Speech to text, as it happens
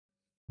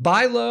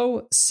Buy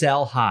low,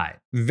 sell high.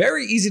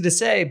 Very easy to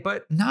say,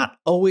 but not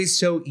always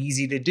so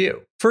easy to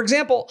do. For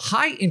example,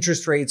 high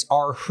interest rates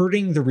are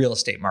hurting the real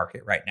estate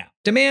market right now.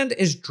 Demand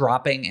is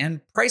dropping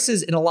and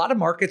prices in a lot of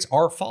markets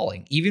are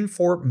falling, even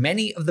for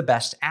many of the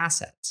best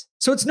assets.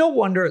 So it's no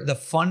wonder the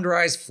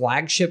Fundrise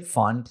flagship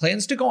fund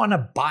plans to go on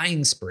a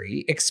buying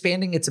spree,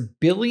 expanding its $1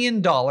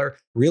 billion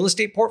real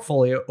estate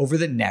portfolio over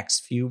the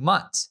next few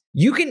months.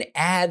 You can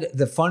add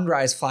the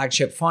Fundrise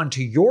flagship fund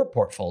to your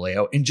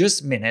portfolio in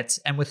just minutes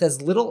and with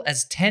as little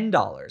as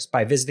 $10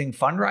 by visiting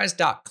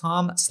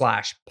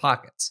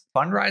fundrise.com/pockets.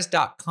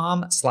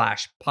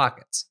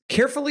 Fundrise.com/pockets.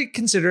 Carefully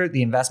consider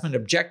the investment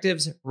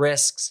objectives,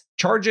 risks,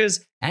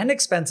 charges, and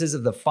expenses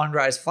of the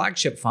Fundrise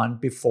flagship fund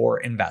before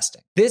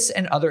investing. This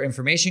and other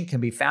information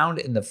can be found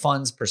in the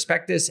fund's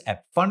prospectus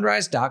at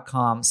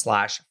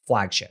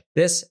fundrise.com/flagship.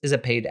 This is a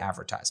paid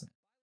advertisement.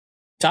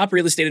 Top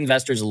real estate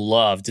investors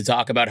love to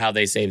talk about how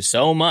they save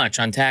so much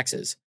on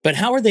taxes. But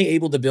how are they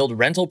able to build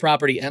rental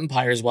property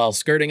empires while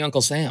skirting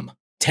Uncle Sam?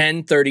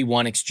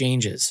 1031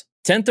 exchanges.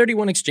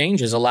 1031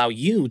 exchanges allow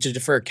you to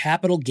defer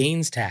capital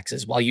gains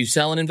taxes while you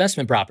sell an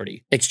investment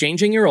property,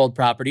 exchanging your old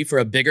property for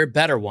a bigger,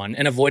 better one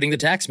and avoiding the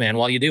tax man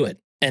while you do it.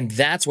 And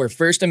that's where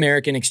First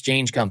American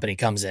Exchange Company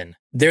comes in.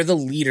 They're the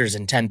leaders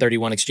in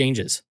 1031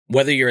 exchanges.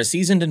 Whether you're a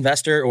seasoned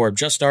investor or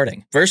just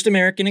starting, First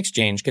American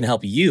Exchange can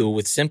help you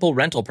with simple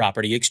rental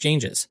property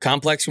exchanges,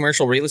 complex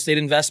commercial real estate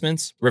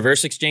investments,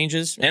 reverse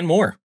exchanges, and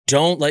more.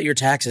 Don't let your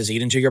taxes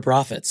eat into your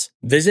profits.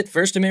 Visit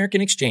First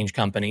American Exchange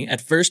Company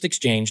at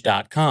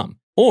firstexchange.com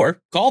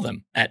or call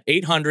them at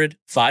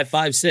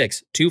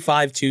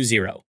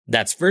 800-556-2520.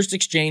 That's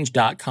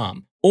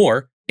firstexchange.com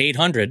or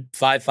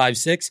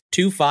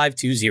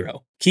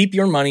 800-556-2520. Keep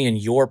your money in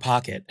your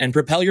pocket and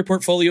propel your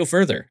portfolio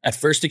further at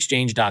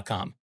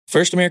firstexchange.com.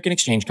 First American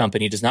Exchange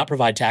Company does not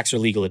provide tax or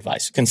legal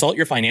advice. Consult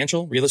your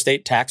financial, real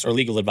estate, tax, or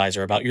legal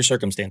advisor about your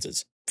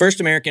circumstances. First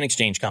American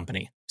Exchange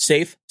Company.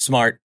 Safe,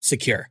 smart,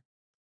 secure.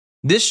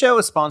 This show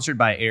is sponsored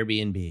by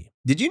Airbnb.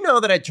 Did you know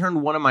that I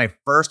turned one of my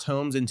first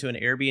homes into an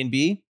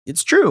Airbnb?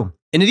 It's true.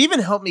 And it even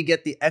helped me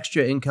get the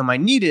extra income I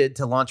needed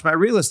to launch my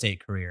real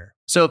estate career.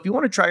 So if you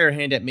want to try your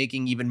hand at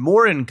making even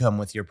more income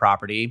with your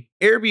property,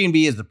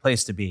 Airbnb is the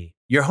place to be.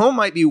 Your home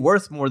might be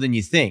worth more than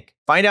you think.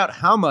 Find out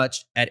how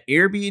much at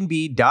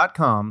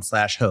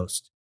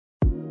airbnb.com/host.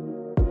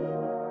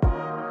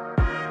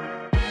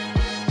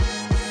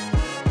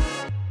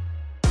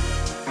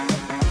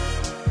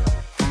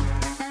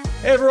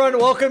 Hey everyone,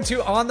 welcome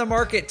to On the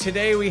Market.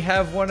 Today we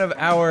have one of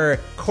our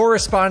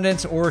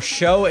correspondence or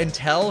show and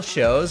tell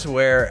shows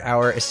where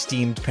our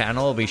esteemed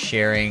panel will be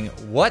sharing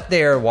what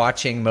they're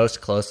watching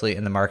most closely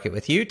in the market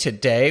with you.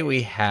 Today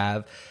we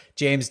have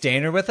James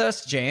Daner with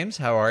us. James,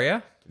 how are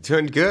you?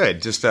 Doing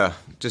good. Just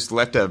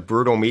left a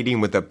brutal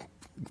meeting with the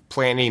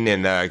planning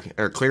and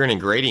clearing and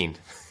grading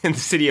in the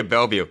city of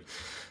Bellevue.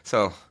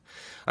 So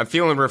I'm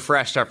feeling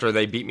refreshed after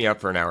they beat me up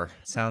for an hour.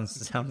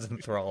 Sounds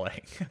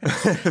enthralling.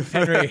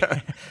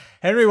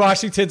 Henry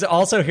Washington's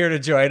also here to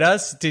join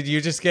us. Did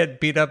you just get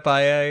beat up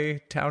by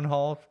a town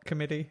hall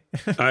committee?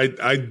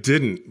 I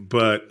didn't,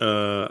 but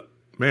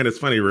man, it's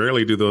funny.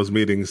 Rarely do those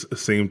meetings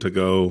seem to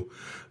go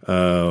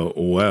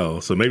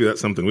well. So maybe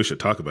that's something we should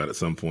talk about at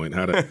some point.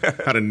 How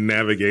to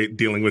navigate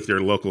dealing with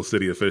your local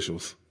city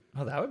officials.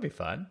 Oh, that would be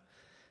fun.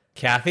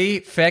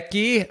 Kathy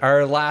Fettke,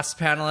 our last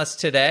panelist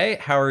today.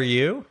 How are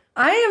you?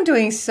 I am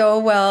doing so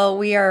well.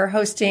 We are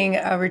hosting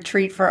a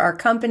retreat for our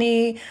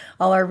company.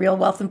 All our Real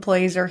Wealth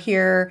employees are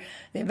here,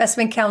 the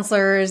investment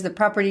counselors, the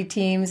property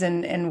teams,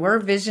 and we're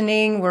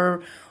visioning,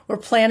 we're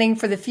planning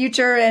for the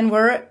future, and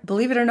we're,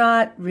 believe it or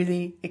not,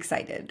 really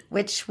excited,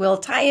 which will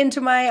tie into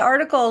my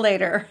article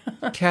later.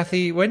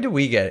 Kathy, when do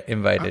we get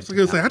invited? I was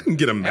going to say, I didn't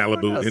get a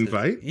Malibu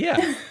invite.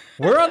 Yeah.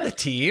 We're on the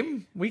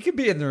team. We could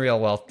be in the Real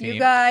Wealth team. You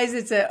guys,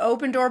 it's an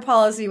open door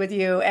policy with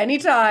you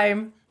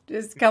anytime.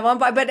 Just come on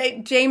by.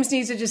 But James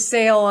needs to just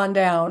sail on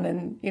down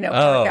and,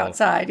 park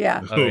outside.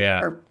 Yeah. Oh,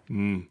 yeah. Or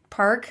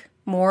park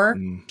more.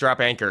 Drop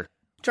anchor.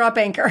 Drop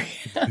anchor.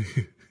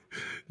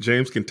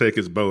 James can take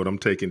his boat. I'm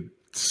taking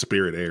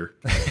Spirit Air.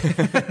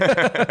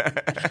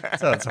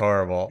 Sounds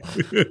horrible.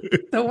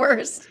 The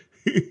worst.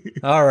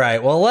 All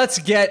right. Well, let's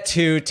get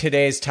to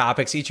today's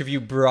topics. Each of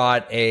you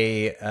brought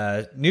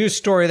a news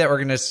story that we're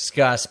going to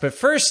discuss. But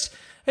first,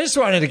 I just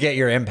wanted to get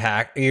your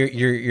impact,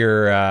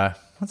 your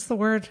what's the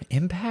word?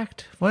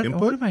 Impact? What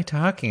am I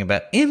talking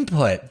about?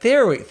 Input.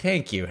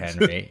 Thank you,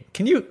 Henry.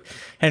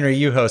 Henry,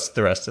 you host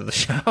the rest of the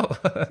show.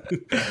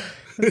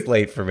 It's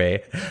late for me.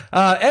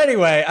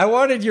 Anyway, I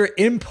wanted your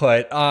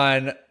input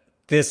on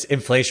this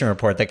inflation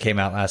report that came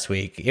out last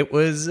week. It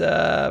was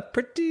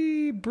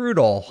pretty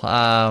brutal.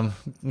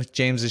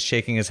 James is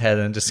shaking his head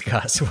in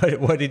disgust.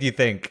 What did you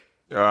think?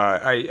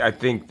 I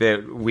think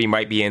that we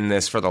might be in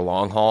this for the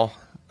long haul.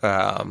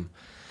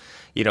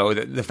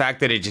 The fact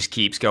that it just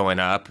keeps going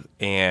up,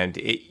 and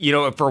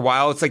for a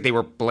while it's like they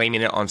were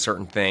blaming it on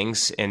certain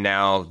things, and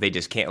now they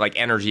just can't. Like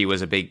energy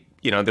was a big,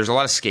 there's a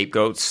lot of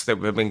scapegoats that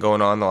have been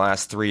going on the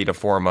last 3 to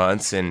 4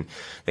 months, and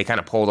they kind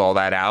of pulled all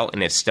that out,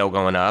 and it's still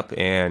going up.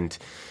 And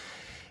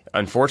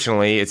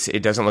unfortunately,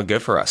 it doesn't look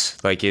good for us.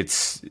 Like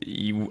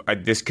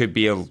this could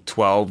be a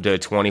 12 to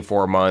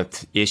 24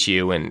 month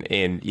issue, and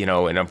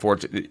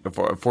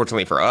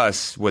unfortunately for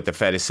us, what the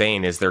Fed is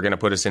saying is they're going to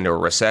put us into a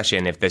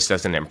recession if this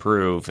doesn't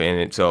improve,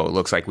 and so it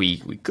looks like we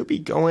could be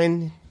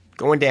going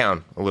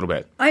down a little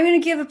bit. I'm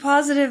going to give a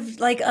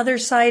positive, other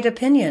side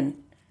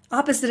opinion,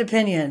 opposite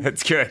opinion.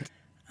 That's good.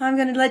 I'm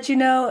going to let you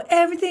know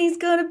everything's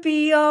going to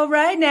be all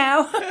right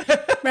now.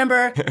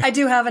 Remember, I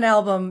do have an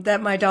album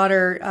that my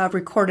daughter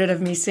recorded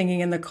of me singing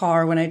in the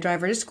car when I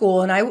drive her to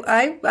school, and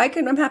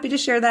I'm happy to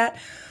share that.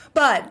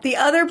 But the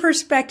other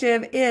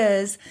perspective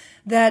is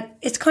that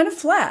it's kind of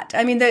flat.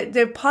 I mean,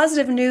 the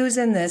positive news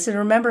in this, and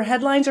remember,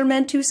 headlines are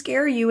meant to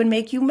scare you and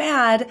make you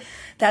mad.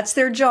 That's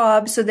their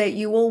job, so that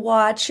you will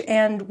watch,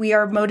 and we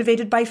are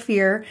motivated by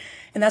fear,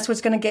 and that's what's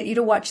going to get you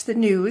to watch the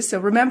news. So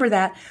remember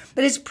that.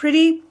 But it's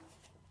pretty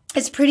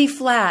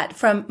flat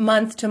from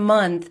month to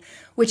month,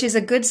 which is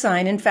a good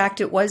sign. In fact,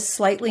 it was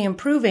slightly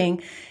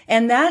improving.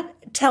 And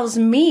that tells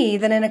me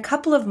that in a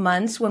couple of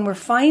months, when we're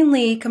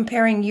finally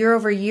comparing year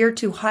over year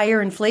to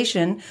higher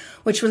inflation,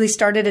 which really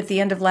started at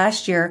the end of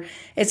last year,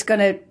 it's going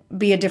to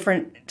be a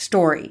different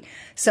story.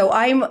 So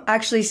I'm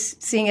actually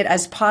seeing it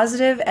as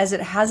positive, as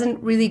it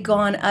hasn't really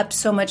gone up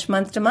so much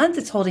month to month.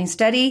 It's holding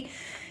steady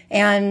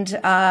and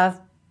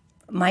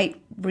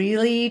might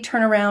really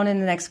turn around in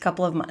the next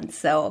couple of months.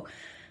 So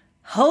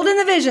holding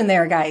the vision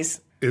there,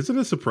 guys. Is it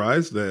a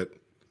surprise that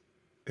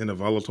in a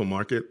volatile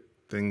market,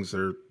 things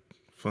are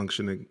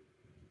functioning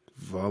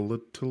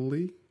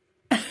volatilely?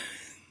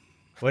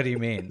 What do you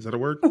mean? Is that a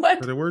word? What?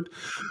 Is that a word?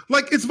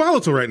 Like, it's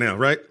volatile right now,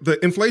 right? The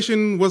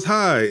inflation was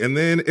high, and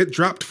then it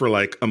dropped for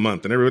like a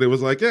month, and everybody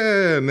was like,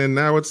 yeah, and then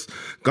now it's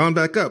gone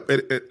back up.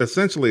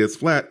 Essentially, it's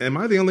flat. Am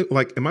I the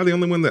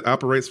only one that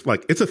operates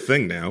like it's a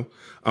thing now?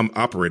 I'm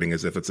operating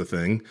as if it's a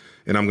thing,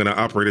 and I'm going to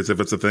operate as if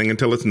it's a thing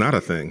until it's not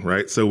a thing,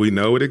 right? So we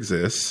know it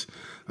exists.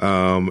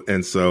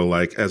 And so,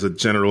 like, as a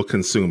general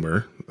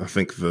consumer, I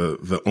think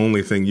the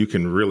only thing you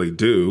can really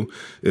do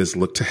is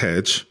look to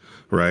hedge,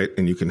 right?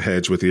 And you can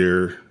hedge with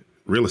your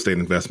real estate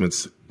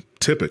investments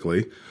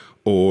typically,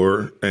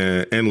 or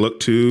and look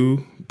to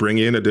bring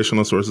in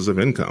additional sources of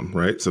income,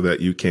 right? So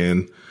that you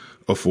can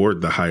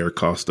afford the higher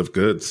cost of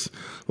goods.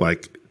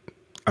 Like,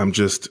 I'm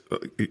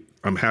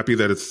happy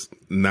that it's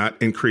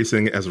not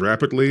increasing as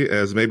rapidly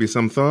as maybe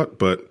some thought,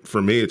 but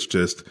for me,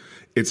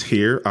 it's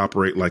here,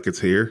 operate like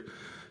it's here,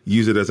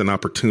 use it as an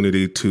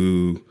opportunity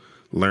to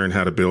learn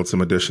how to build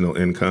some additional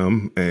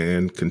income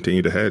and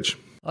continue to hedge.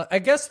 I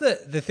guess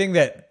the thing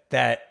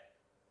that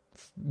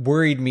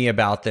worried me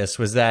about this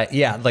was that,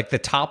 like the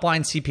top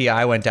line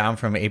CPI went down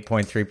from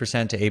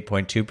 8.3% to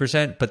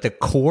 8.2%, but the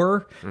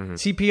core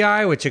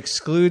CPI, which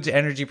excludes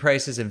energy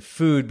prices and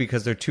food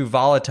because they're too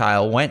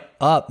volatile, went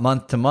up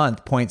month to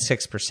month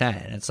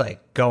 0.6%. And it's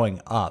like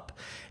going up.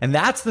 And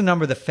that's the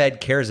number the Fed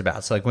cares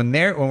about. So like when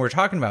we're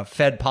talking about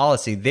Fed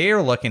policy,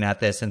 they're looking at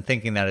this and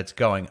thinking that it's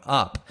going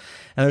up.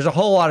 And there's a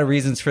whole lot of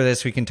reasons for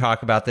this. We can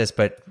talk about this,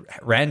 but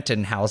rent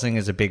and housing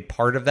is a big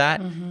part of that.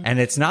 And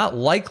it's not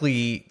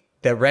likely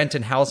the rent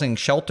and housing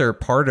shelter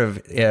part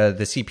of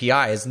the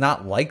CPI is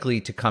not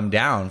likely to come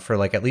down for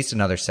like at least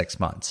another 6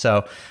 months.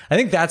 So I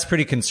think that's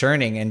pretty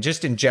concerning. And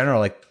just in general,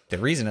 like the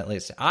reason at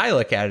least I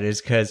look at it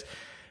is because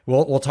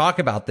we'll talk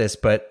about this,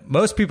 but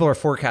most people are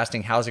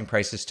forecasting housing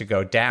prices to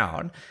go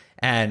down.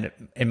 And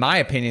in my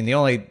opinion,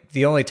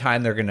 the only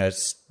time they're going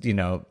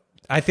to,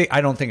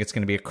 I don't think it's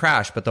going to be a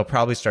crash, but they'll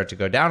probably start to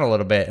go down a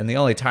little bit. And the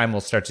only time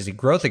we'll start to see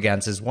growth again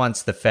is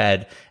once the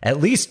Fed at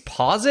least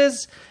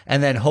pauses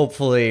and then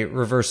hopefully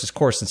reverses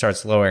course and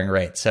starts lowering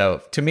rates.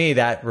 So to me,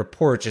 that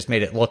report just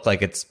made it look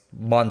like it's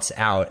months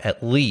out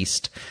at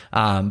least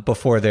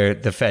before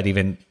the Fed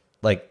even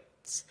like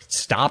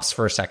stops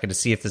for a second to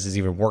see if this is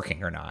even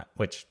working or not,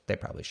 which they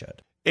probably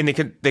should. And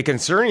the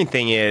concerning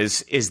thing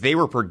is they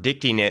were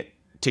predicting it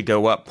to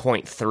go up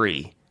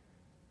 0.3.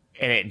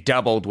 And it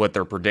doubled what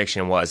their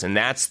prediction was. And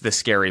that's the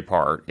scary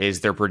part,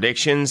 is their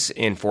predictions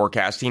in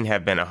forecasting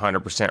have been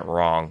 100%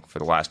 wrong for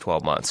the last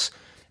 12 months.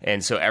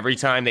 And so every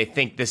time they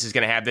think this is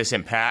going to have this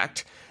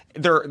impact,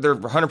 they're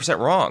 100%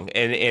 wrong.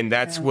 And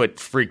that's what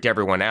freaked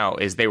everyone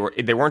out, is they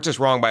weren't just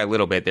wrong by a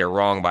little bit, they were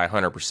wrong by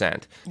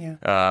 100%.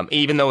 Yeah.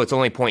 Even though it's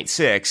only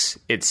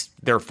 0.6,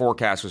 their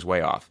forecast was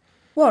way off.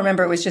 Well,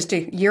 remember, it was just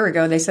a year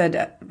ago they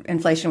said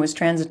inflation was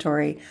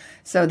transitory.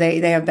 So they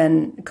have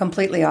been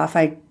completely off.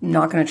 I'm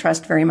not going to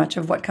trust very much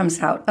of what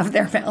comes out of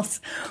their mouths.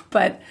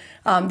 But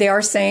they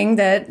are saying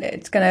that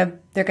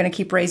they're going to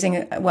keep raising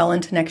it well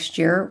into next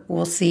year.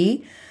 We'll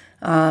see.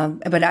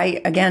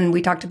 But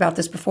we talked about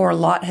this before. A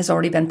lot has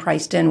already been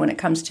priced in when it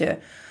comes to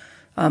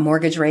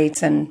mortgage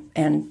rates and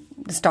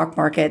the stock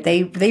market.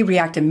 They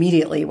react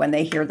immediately when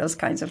they hear those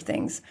kinds of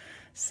things.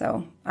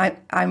 So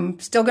I'm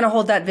still going to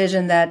hold that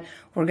vision that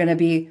we're going to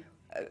be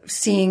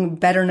seeing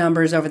better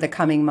numbers over the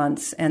coming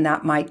months, and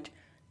that might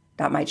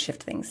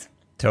shift things.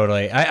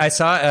 Totally. I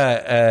saw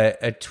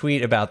a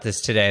tweet about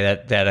this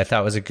today that I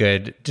thought was a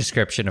good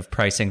description of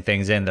pricing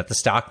things in, that the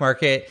stock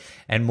market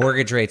and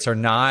mortgage rates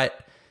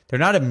they're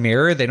not a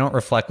mirror. They don't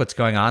reflect what's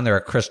going on. They're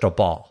a crystal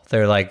ball.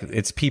 They're like,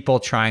 it's people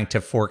trying to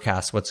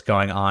forecast what's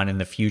going on in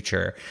the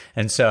future.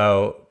 And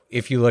so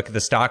if you look at the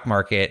stock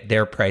market,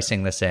 they're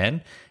pricing this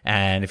in.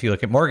 And if you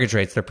look at mortgage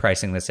rates, they're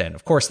pricing this in.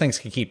 Of course, things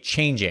can keep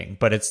changing,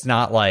 but it's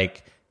not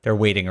like they're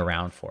waiting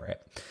around for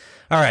it.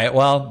 All right.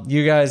 Well,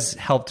 you guys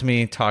helped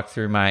me talk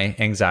through my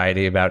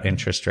anxiety about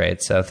interest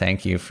rates. So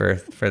thank you for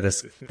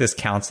this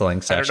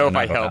counseling session. I don't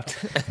know if I helped.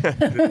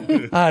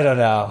 I don't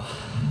know.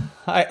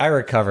 I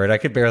recovered. I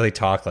could barely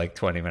talk like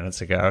 20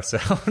 minutes ago. So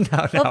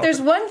no. Well, if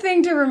there's one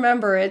thing to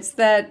remember, it's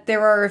that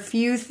there are a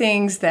few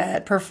things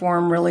that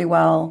perform really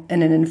well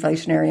in an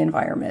inflationary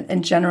environment.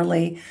 And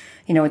generally,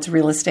 it's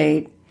real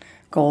estate,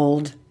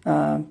 gold,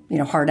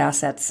 hard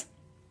assets.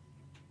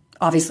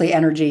 Obviously,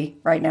 energy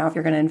right now, if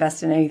you're going to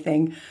invest in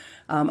anything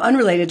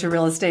unrelated to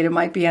real estate, it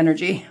might be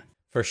energy.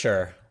 For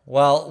sure.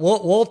 Well,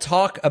 we'll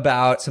talk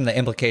about some of the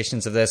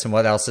implications of this and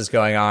what else is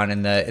going on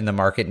in the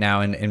market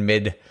now in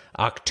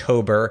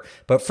mid-October.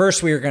 But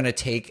first, we are going to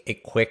take a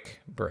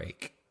quick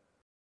break.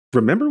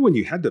 Remember when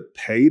you had to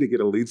pay to get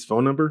a lead's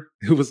phone number?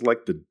 It was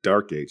like the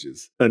dark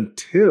ages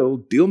until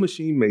Deal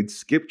Machine made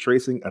skip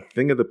tracing a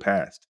thing of the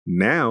past.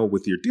 Now,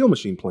 with your Deal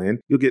Machine plan,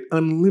 you'll get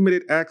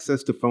unlimited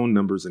access to phone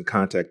numbers and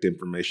contact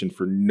information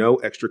for no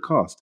extra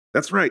cost.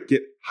 That's right,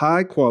 get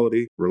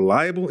high-quality,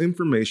 reliable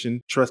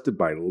information trusted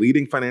by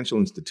leading financial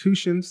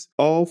institutions,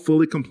 all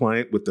fully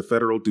compliant with the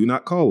federal Do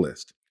Not Call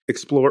list.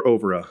 Explore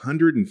over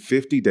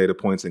 150 data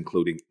points,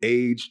 including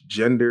age,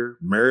 gender,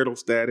 marital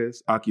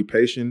status,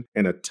 occupation,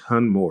 and a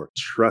ton more.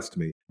 Trust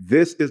me,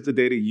 this is the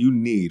data you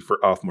need for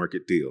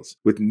off-market deals.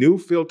 With new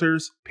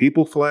filters,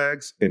 people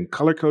flags, and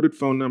color-coded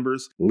phone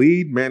numbers,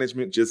 lead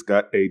management just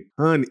got a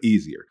ton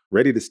easier.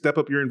 Ready to step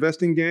up your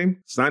investing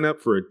game? Sign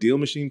up for a Deal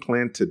Machine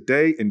plan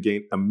today and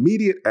gain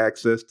immediate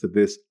access to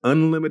this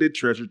unlimited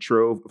treasure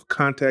trove of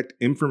contact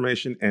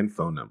information and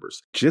phone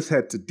numbers. Just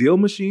head to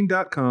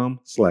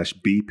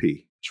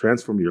DealMachine.com/BP.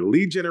 Transform your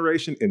lead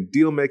generation and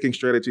deal-making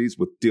strategies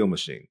with Deal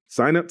Machine.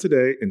 Sign up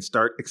today and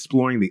start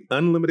exploring the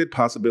unlimited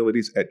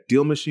possibilities at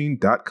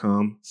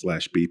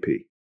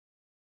DealMachine.com/BP.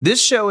 This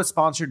show is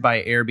sponsored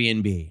by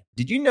Airbnb.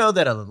 Did you know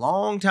that a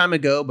long time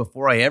ago,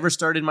 before I ever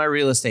started my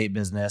real estate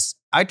business,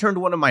 I turned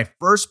one of my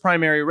first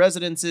primary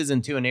residences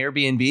into an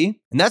Airbnb?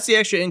 And that's the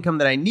extra income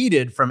that I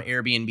needed from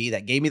Airbnb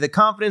that gave me the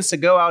confidence to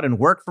go out and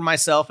work for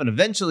myself and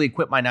eventually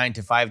quit my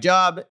 9-to-5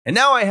 job. And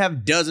now I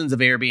have dozens of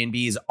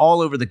Airbnbs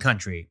all over the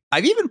country.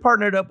 I've even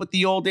partnered up with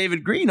the old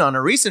David Green on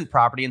a recent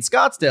property in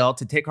Scottsdale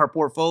to take our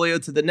portfolio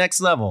to the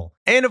next level.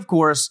 And of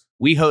course,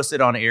 we host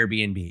it on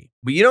Airbnb.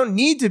 But you don't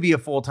need to be a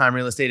full-time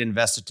real estate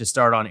investor to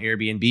start on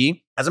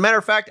Airbnb. As a matter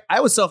of fact, I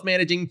was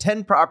self-managing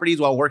 10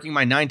 properties while working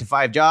my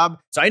 9-to-5 job,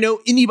 so I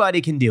know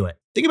anybody can do it.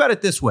 Think about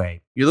it this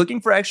way. You're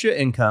looking for extra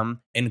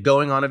income and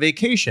going on a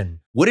vacation.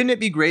 Wouldn't it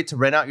be great to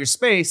rent out your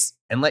space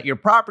and let your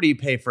property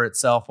pay for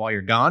itself while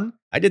you're gone?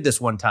 I did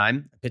this one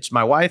time. I pitched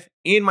my wife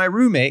and my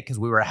roommate, because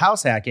we were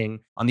house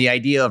hacking, on the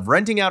idea of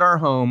renting out our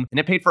home, and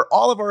it paid for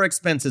all of our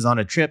expenses on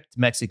a trip to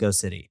Mexico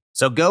City.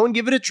 So go and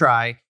give it a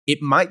try.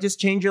 It might just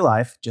change your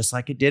life, just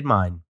like it did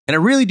mine. And I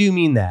really do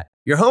mean that.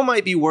 Your home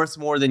might be worth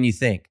more than you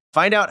think.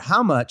 Find out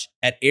how much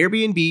at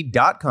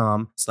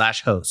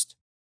airbnb.com/host.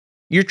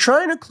 You're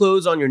trying to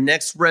close on your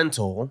next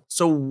rental,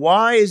 so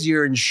why is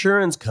your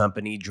insurance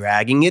company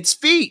dragging its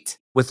feet?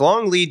 With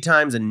long lead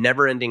times and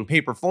never-ending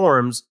paper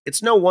forms,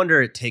 it's no wonder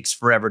it takes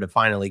forever to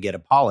finally get a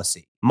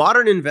policy.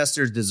 Modern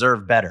investors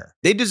deserve better.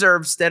 They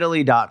deserve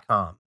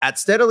Steadily.com. At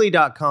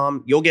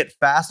Steadily.com, you'll get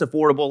fast,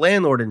 affordable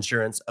landlord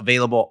insurance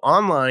available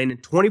online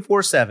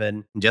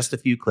 24/7 in just a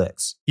few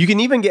clicks. You can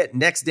even get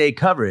next-day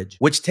coverage,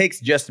 which takes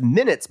just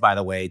minutes, by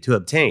the way, to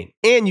obtain.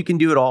 And you can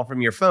do it all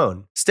from your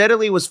phone.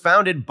 Steadily was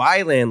founded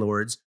by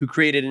landlords who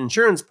created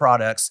insurance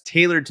products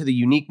tailored to the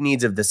unique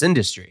needs of this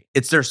industry.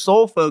 It's their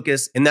sole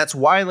focus, and that's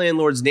why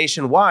landlords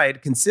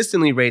nationwide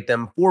consistently rate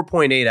them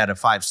 4.8 out of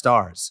 5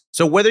 stars.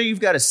 So whether you've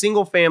got a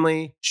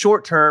single-family,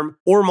 short-term,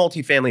 or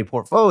multifamily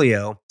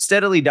portfolio,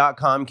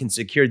 Steadily.com can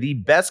secure the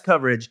best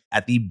coverage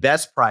at the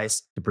best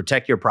price to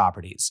protect your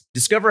properties.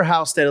 Discover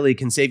how Steadily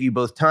can save you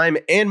both time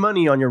and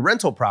money on your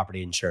rental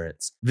property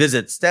insurance.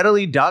 Visit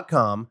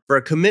Steadily.com for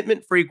a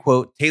commitment-free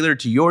quote tailored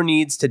to your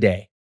needs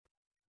today.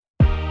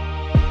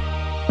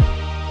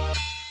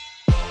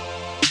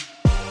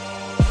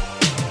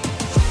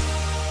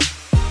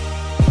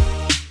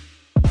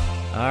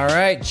 All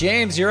right,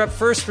 James, you're up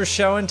first for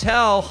show and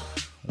tell.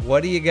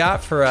 What do you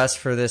got for us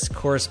for this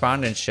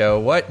correspondence show?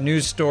 What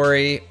news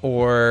story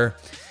or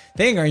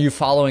thing are you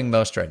following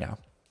most right now?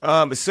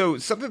 So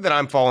something that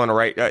I'm following,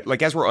 right,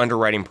 like as we're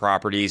underwriting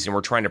properties and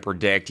we're trying to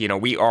predict,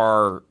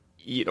 we're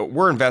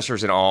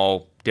investors in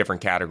all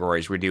different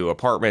categories. We do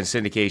apartments,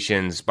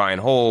 syndications, buy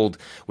and hold.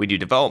 We do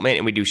development,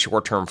 and we do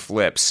short-term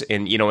flips.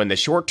 And, in the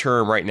short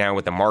term right now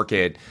with the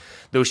market,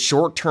 those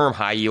short-term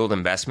high-yield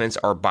investments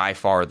are by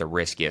far the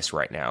riskiest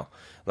right now.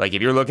 Like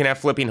if you're looking at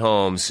flipping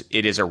homes,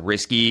 it is a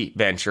risky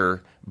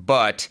venture,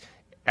 but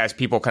as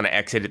people kind of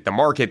exit the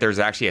market, there's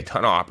actually a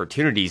ton of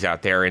opportunities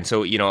out there. And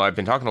so, I've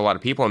been talking to a lot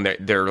of people, and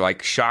they're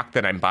like shocked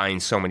that I'm buying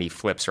so many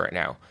flips right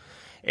now.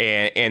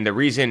 And the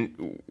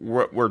reason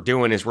what we're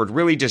doing is we're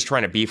really just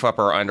trying to beef up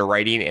our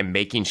underwriting and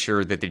making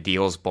sure that the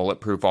deal is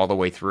bulletproof all the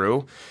way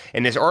through.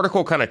 And this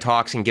article kind of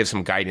talks and gives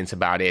some guidance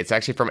about it. It's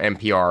actually from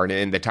NPR,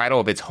 and the title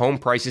of it's Home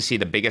Prices See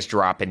the Biggest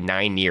Drop in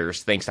 9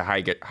 Years Thanks to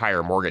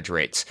Higher Mortgage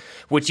Rates,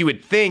 which you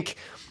would think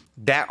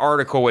that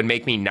article would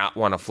make me not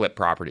want to flip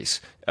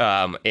properties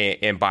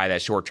and buy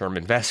that short-term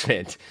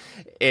investment.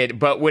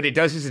 But what it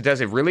does is it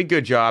does a really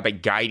good job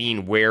at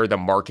guiding where the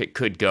market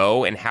could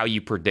go and how you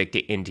predict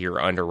it into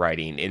your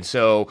underwriting. And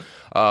so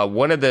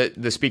one of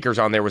the speakers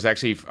on there was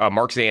actually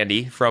Mark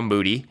Zandi from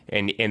Moody,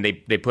 and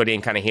they put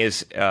in kind of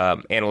his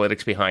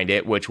analytics behind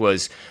it, which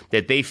was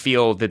that they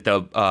feel that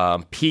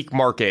the peak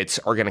markets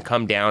are going to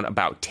come down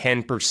about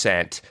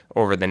 10%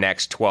 over the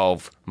next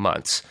 12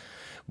 months.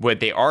 What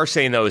they are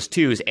saying, though,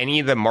 is any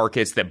of the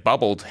markets that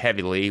bubbled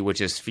heavily, which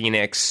is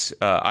Phoenix,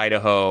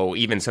 Idaho,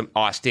 even some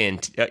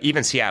Austin,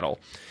 even Seattle,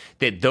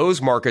 that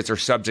those markets are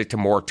subject to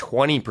more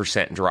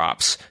 20%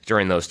 drops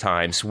during those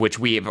times, which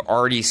we have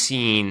already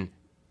seen.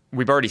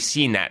 We've already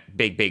seen that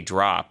big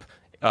drop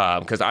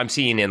because I'm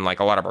seeing in like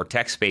a lot of our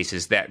tech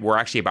spaces that we're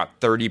actually about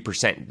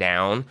 30%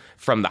 down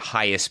from the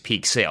highest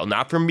peak sale,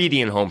 not from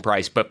median home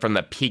price, but from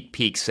the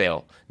peak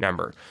sale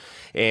number.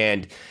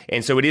 And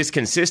so it is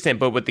consistent,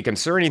 but what the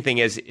concerning thing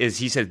is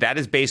he says that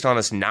is based on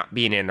us not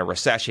being in a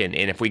recession.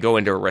 And if we go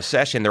into a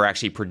recession, they're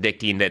actually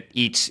predicting that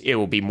it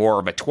will be more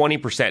of a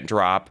 20%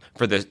 drop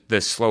for the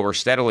slower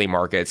steadily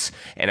markets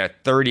and a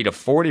 30 to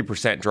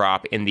 40%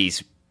 drop in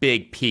these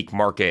big peak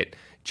market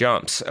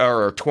jumps,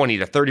 or 20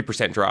 to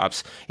 30%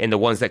 drops in the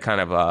ones that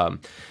kind of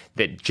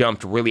that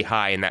jumped really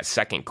high in that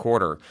second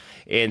quarter.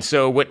 And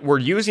so what we're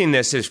using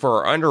this is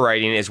for our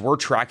underwriting is we're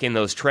tracking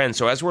those trends.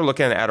 So as we're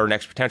looking at our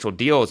next potential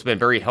deal, it's been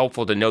very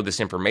helpful to know this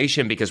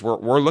information because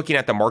we're looking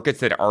at the markets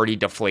that already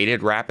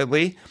deflated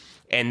rapidly.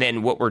 And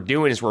then what we're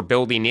doing is we're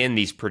building in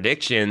these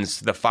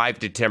predictions, the 5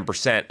 to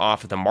 10%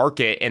 off of the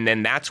market. And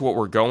then that's what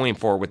we're going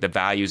for with the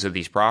values of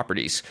these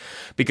properties.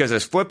 Because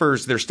as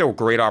flippers, there's still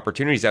great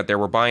opportunities out there.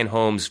 We're buying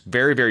homes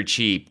very, very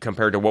cheap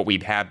compared to what we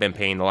have been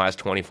paying the last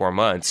 24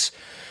 months.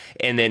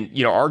 And then,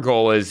 our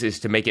goal is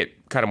to make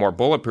it kind of more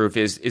bulletproof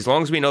is as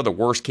long as we know the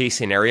worst case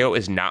scenario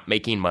is not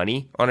making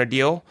money on a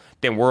deal,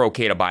 then we're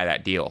okay to buy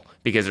that deal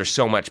because there's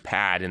so much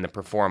pad in the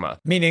pro forma.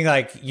 Meaning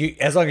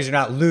as long as you're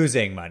not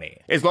losing money.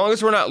 As long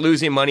as we're not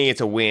losing money, it's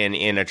a win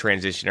in a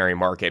transitionary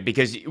market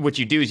because what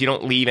you do is you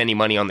don't leave any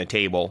money on the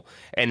table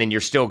and then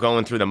you're still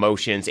going through the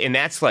motions. And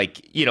that's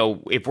like,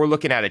 if we're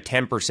looking at a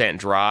 10%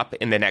 drop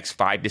in the next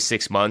 5 to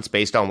 6 months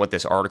based on what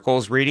this article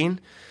is reading,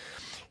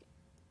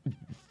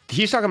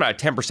 he's talking about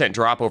a 10%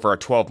 drop over a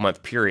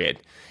 12-month period.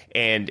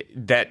 And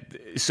that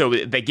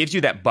gives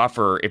you that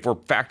buffer. If we're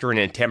factoring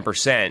in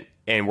 10%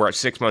 and we're at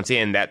 6 months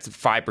in, that's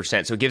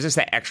 5%. So it gives us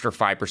that extra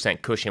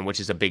 5% cushion, which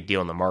is a big deal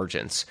in the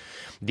margins.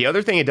 The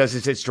other thing it does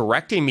is it's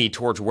directing me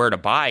towards where to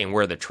buy and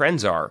where the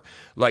trends are.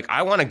 Like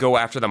I want to go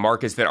after the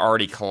markets that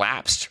already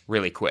collapsed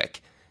really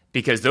quick,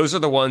 because those are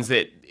the ones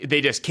that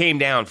they just came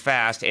down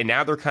fast and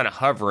now they're kind of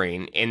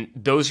hovering. And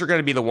those are going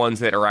to be the ones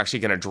that are actually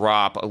going to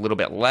drop a little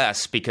bit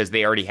less because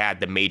they already had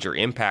the major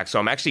impact. So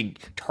I'm actually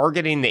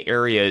targeting the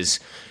areas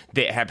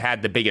that have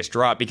had the biggest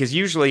drop, because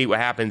usually what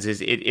happens is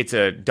it's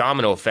a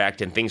domino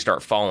effect and things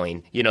start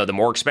falling. The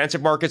more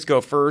expensive markets go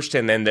first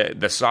and then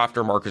the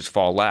softer markets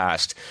fall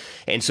last.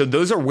 And so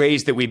those are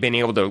ways that we've been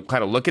able to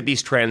kind of look at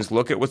these trends,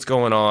 look at what's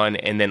going on,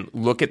 and then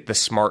look at the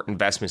smart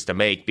investments to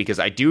make, because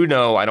I do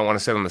know I don't want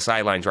to sit on the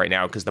sidelines right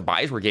now because the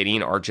buys we're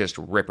getting are just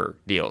ripper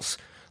deals,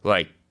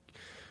 like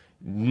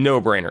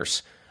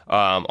no-brainers.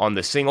 On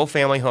the single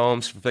family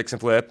homes for fix and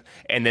flip,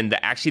 and then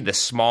the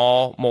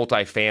small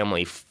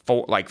multifamily,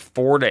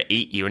 4 to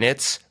 8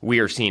 units, we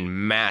are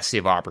seeing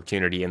massive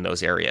opportunity in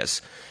those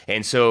areas.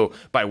 And so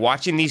by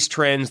watching these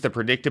trends, the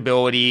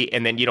predictability,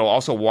 and then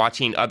also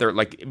watching other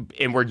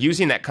and we're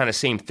using that kind of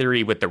same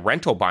theory with the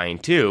rental buying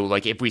too.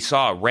 Like if we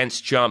saw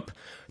rents jump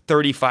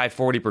 35,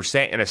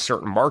 40% in a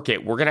certain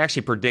market, we're going to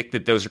actually predict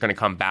that those are going to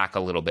come back a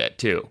little bit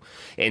too.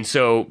 And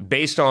so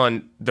based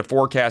on the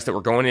forecast that we're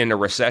going into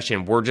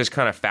recession, we're just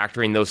kind of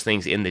factoring those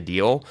things in the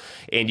deal.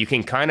 And you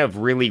can kind of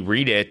really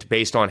read it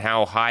based on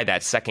how high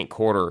that second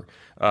quarter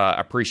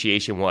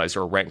appreciation was,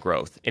 or rent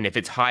growth. And if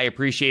it's high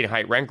appreciated,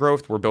 high rent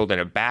growth, we're building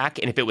it back.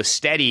 And if it was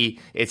steady,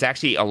 it's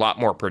actually a lot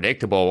more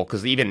predictable,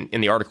 because even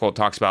in the article it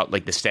talks about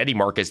the steady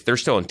markets, they're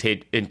still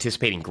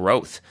anticipating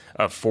growth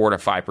of 4 to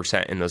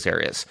 5% in those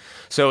areas.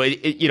 So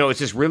it's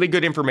just really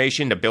good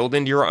information to build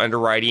into your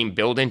underwriting,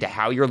 build into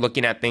how you're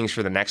looking at things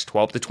for the next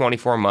 12 to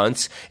 24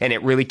 months, and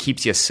it really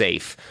keeps you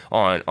safe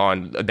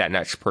on that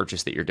next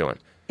purchase that you're doing.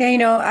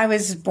 Yeah, I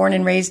was born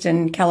and raised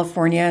in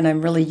California, and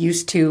I'm really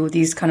used to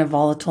these kind of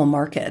volatile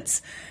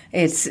markets.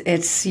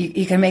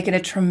 You can make it a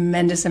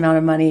tremendous amount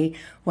of money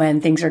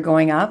when things are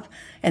going up,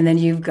 and then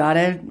you've got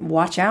to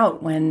watch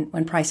out when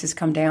prices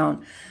come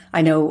down.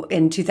 I know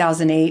in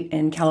 2008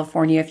 in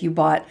California, if you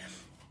bought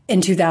in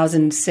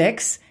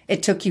 2006,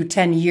 it took you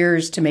 10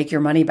 years to make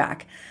your money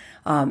back.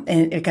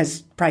 and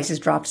because prices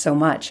dropped so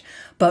much.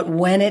 But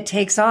when it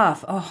takes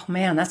off, oh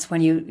man, that's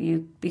when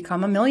you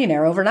become a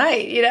millionaire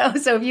overnight,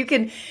 So if you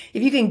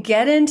can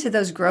get into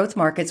those growth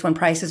markets when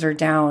prices are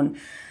down,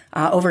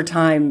 over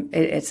time,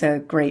 it's a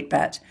great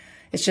bet.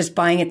 It's just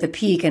buying at the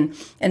peak.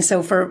 And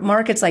so for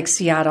markets like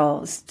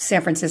Seattle,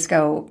 San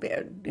Francisco,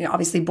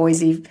 obviously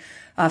Boise,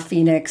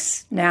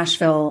 Phoenix,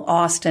 Nashville,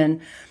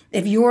 Austin,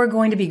 if you're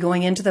going to be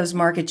going into those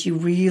markets, you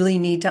really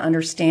need to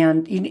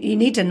understand, you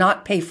need to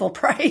not pay full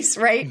price,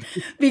 right?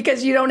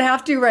 Because you don't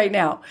have to right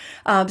now.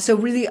 So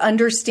really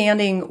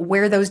understanding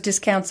where those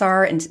discounts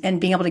are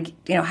and being able to,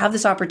 have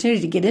this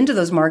opportunity to get into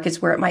those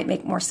markets where it might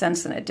make more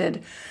sense than it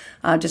did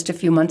just a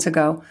few months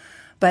ago.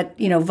 But,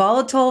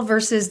 volatile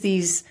versus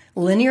these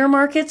linear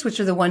markets, which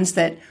are the ones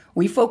that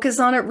we focus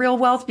on at Real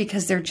Wealth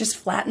because they're just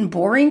flat and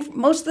boring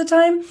most of the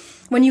time.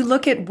 When you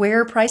look at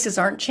where prices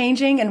aren't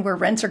changing and where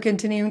rents are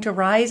continuing to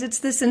rise, it's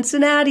the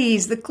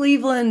Cincinnati's, the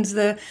Cleveland's,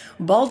 the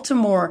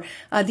Baltimore.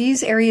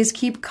 These areas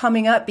keep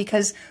coming up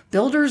because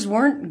builders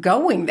weren't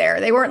going there.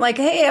 They weren't like,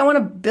 hey, I want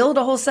to build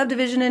a whole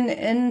subdivision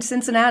in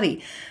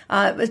Cincinnati.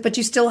 But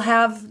you still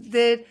have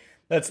the...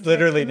 That's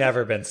literally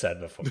never been said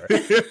before.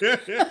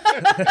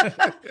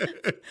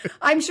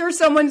 I'm sure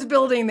someone's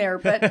building there,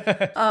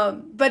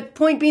 but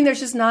point being,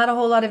 there's just not a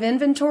whole lot of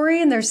inventory,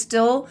 and there's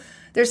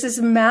this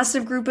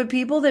massive group of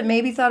people that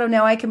maybe thought, oh,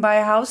 now I can buy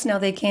a house, now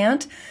they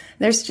can't.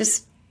 There's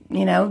just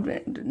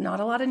not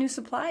a lot of new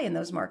supply in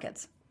those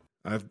markets.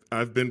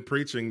 I've been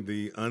preaching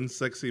the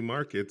unsexy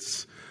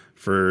markets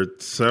for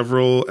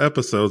several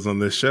episodes on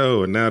this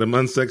show, and now the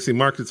unsexy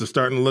markets are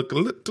starting to look a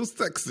little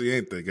sexy,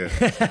 ain't they, guys?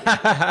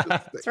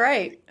 That's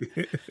right.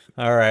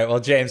 All right. Well,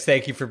 James,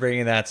 thank you for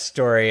bringing that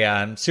story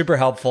on. Super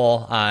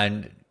helpful.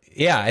 I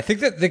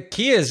think that the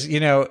key is,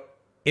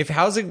 if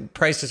housing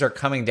prices are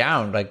coming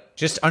down, like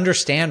just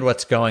understand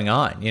what's going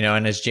on,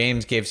 and as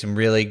James gave some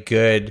really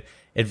good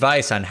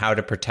advice on how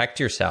to protect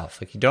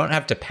yourself. Like, you don't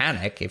have to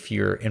panic if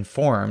you're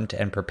informed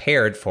and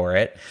prepared for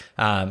it.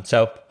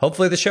 So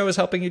hopefully the show is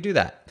helping you do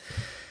that.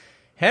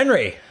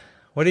 Henry,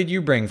 what did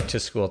you bring to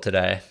school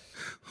today?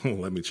 Oh,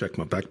 let me check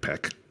my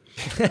backpack.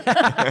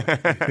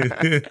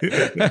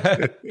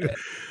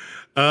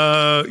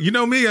 You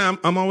know me,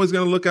 I'm always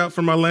going to look out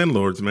for my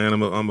landlords, man.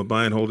 I'm a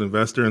buy and hold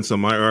investor. And so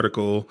my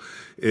article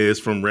is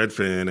from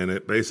Redfin, and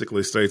it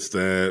basically states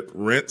that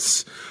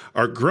rents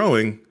are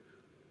growing,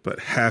 but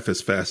half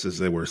as fast as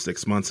they were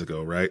 6 months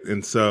ago, right?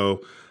 And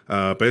so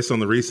based on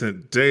the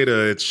recent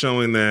data, it's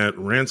showing that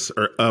rents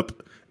are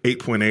up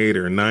 8.8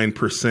 or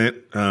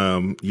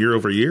 9% year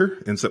over year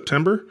in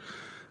September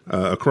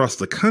across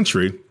the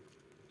country.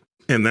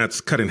 And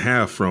that's cut in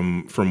half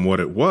from what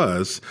it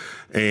was.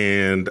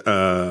 And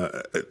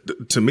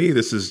to me,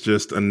 this is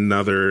just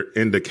another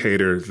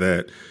indicator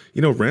that,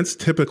 rents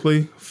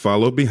typically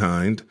follow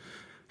behind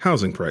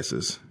housing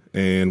prices.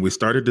 And we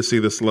started to see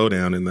the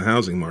slowdown in the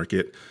housing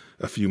market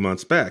a few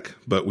months back,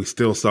 but we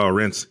still saw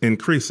rents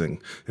increasing.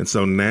 And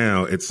so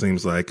now it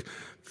seems like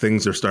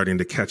things are starting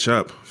to catch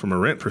up from a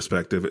rent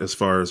perspective as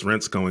far as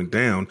rents going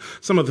down.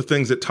 Some of the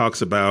things it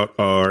talks about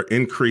are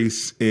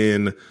increase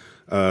in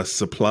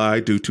supply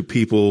due to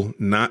people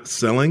not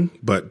selling,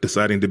 but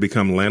deciding to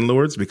become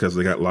landlords because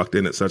they got locked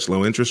in at such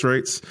low interest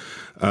rates.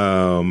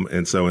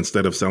 And so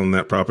instead of selling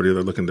that property,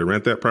 they're looking to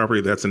rent that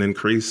property. That's an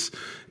increase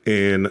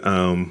in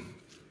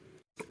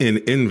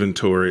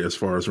inventory as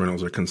far as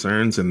rentals are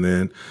concerned. And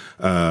then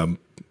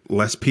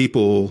less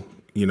people,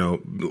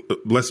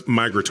 less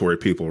migratory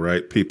people,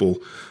 right? People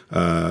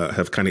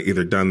have kind of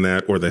either done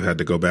that or they've had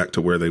to go back to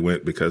where they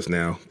went because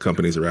now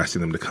companies are asking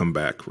them to come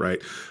back,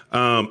 right?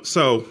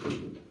 So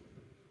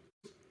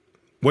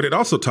what it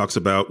also talks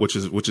about, which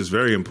is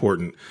very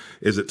important,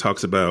 is it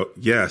talks about,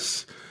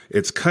 yes,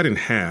 it's cut in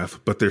half,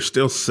 but there's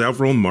still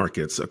several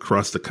markets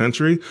across the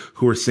country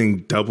who are seeing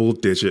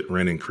double-digit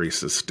rent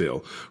increases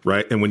still,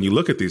 right? And when you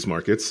look at these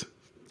markets,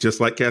 just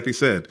like Kathy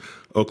said,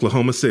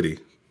 Oklahoma City,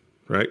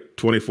 right,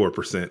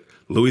 24%.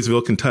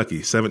 Louisville, Kentucky,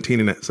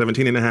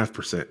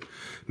 17.5%.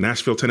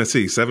 Nashville,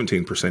 Tennessee,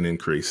 17%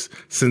 increase.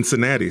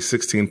 Cincinnati,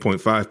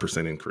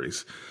 16.5%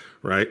 increase.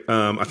 Right.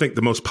 I think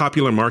the most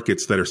popular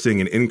markets that are seeing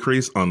an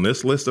increase on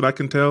this list that I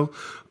can tell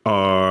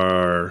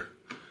are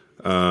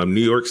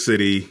New York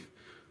City,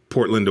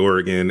 Portland,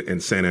 Oregon,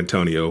 and San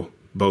Antonio,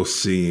 both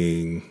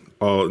seeing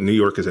New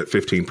York is at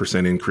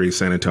 15% increase.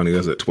 San Antonio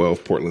is at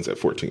 12. Portland's at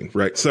 14.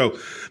 Right. So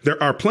there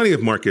are plenty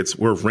of markets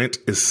where rent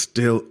is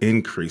still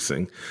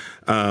increasing.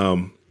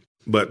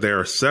 But there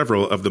are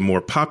several of the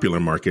more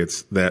popular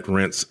markets that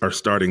rents are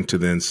starting to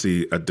then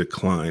see a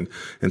decline.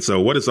 And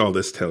so what does all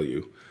this tell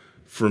you?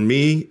 For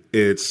me,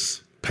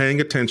 it's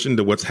paying attention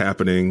to what's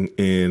happening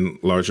in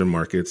larger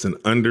markets and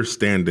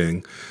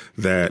understanding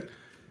that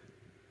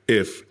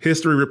if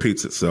history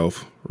repeats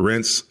itself,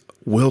 rents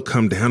will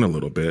come down a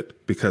little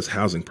bit because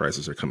housing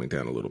prices are coming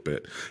down a little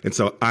bit. And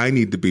so I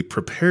need to be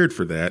prepared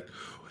for that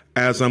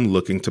as I'm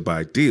looking to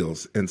buy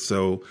deals. And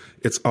so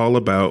it's all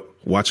about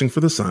watching for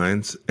the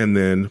signs and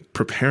then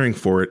preparing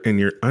for it in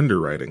your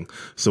underwriting.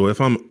 So if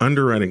I'm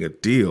underwriting a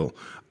deal,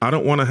 I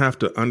don't want to have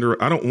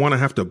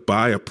to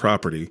buy a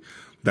property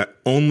that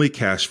only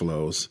cash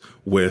flows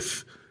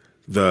with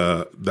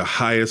the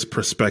highest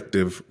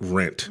prospective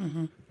rent.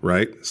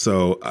 Right.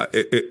 So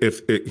if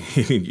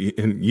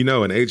and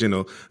an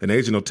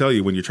agent will tell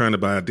you when you're trying to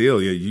buy a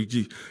deal,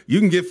 you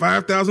can get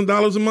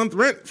 $5,000 a month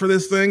rent for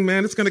this thing,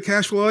 man. It's going to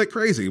cash flow like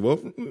crazy.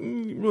 Well,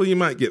 you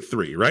might get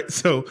 3. Right.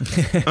 So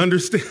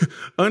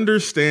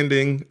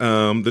understanding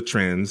the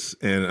trends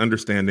and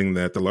understanding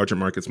that the larger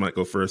markets might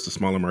go first, the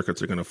smaller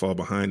markets are going to fall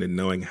behind, and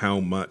knowing how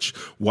much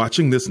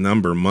watching this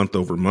number month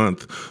over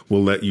month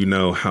will let you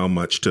know how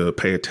much to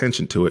pay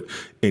attention to it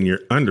in your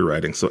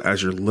underwriting. So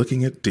as you're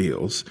looking at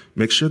deals,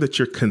 make sure that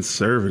you're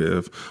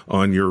conservative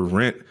on your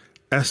rent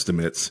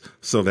estimates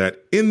so that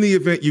in the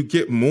event you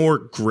get more,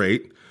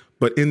 great.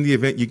 But in the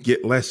event you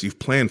get less, you've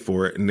planned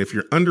for it. And if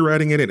you're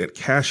underwriting it and it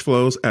cash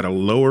flows at a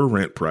lower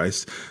rent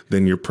price,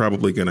 then you're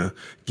probably going to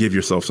give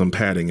yourself some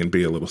padding and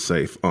be a little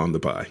safe on the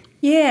buy.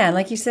 Yeah,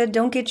 like you said,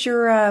 don't get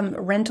your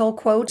rental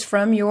quotes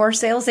from your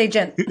sales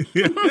agent. Talk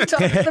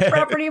to the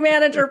property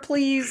manager,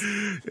 please.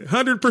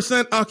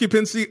 100%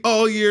 occupancy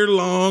all year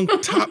long.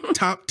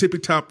 Top, tippy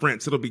top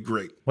rents. It'll be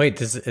great.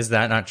 Wait, is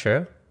that not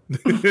true?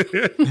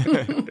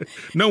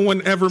 No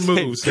one ever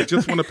moves. They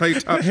just want to pay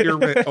top tier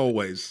rent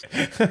always.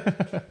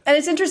 And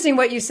it's interesting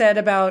what you said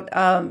about,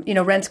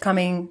 rents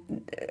coming,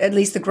 at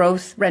least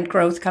the rent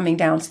growth coming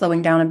down,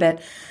 slowing down a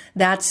bit.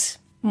 That's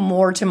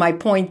more to my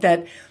point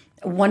that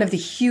one of the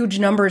huge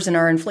numbers in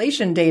our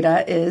inflation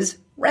data is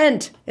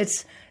rent.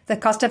 It's the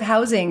cost of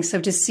housing. So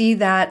to see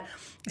that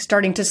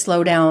starting to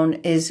slow down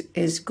is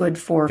good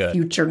for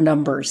future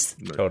numbers.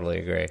 Totally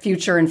agree.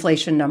 Future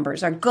inflation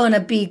numbers are going to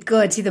be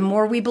good. See, the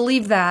more we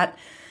believe that.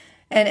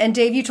 And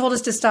Dave, you told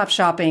us to stop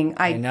shopping.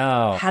 I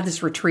know. Had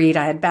this retreat.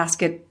 I had a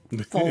basket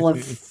full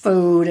of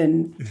food.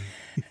 And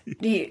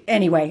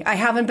anyway, I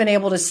haven't been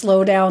able to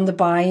slow down the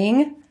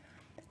buying,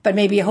 but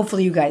maybe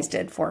hopefully you guys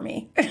did for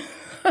me.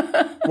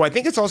 Well, I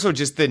think it's also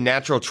just the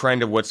natural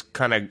trend of what's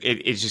kind of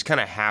it's just kind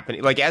of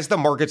happening. Like as the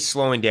market's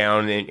slowing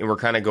down and we're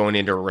kind of going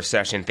into a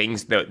recession,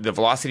 the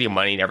velocity of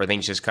money and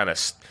everything's just kind of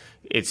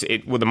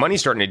the money's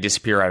starting to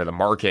disappear out of the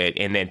market,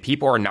 and then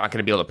people are not going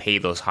to be able to pay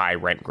those high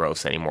rent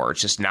growths anymore.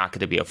 It's just not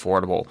going to be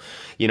affordable.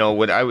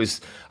 What I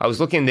was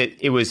looking at,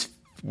 it was,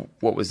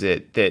 what was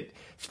it, that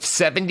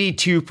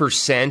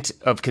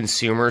 72% of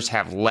consumers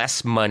have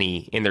less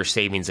money in their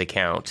savings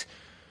account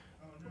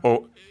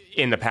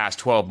in the past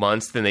 12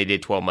 months than they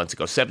did 12 months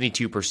ago,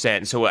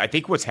 72%. So I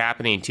think what's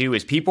happening too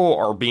is people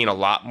are being a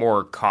lot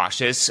more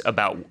cautious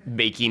about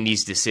making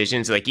these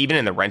decisions. Like even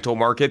in the rental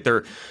market,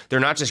 they're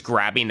not just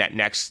grabbing that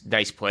next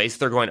nice place.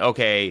 They're going,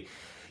 okay,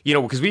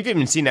 because we've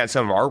even seen that in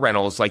some of our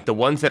rentals, like the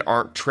ones that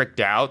aren't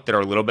tricked out, that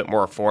are a little bit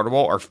more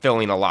affordable, are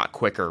filling a lot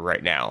quicker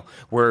right now.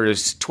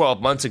 Whereas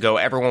 12 months ago,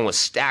 everyone was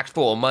stacked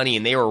full of money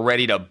and they were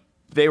ready to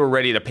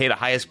pay the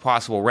highest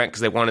possible rent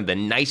because they wanted the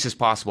nicest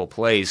possible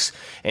place.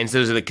 And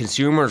so the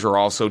consumers are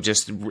also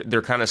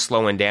they're kind of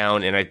slowing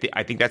down. And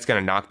I think that's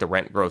going to knock the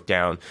rent growth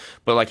down.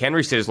 But like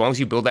Henry said, as long as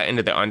you build that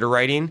into the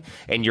underwriting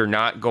and you're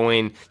not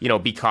going,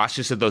 be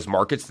cautious of those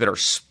markets that are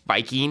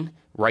spiking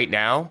right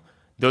now,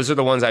 those are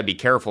the ones I'd be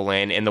careful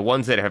in. And the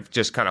ones that have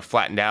just kind of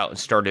flattened out and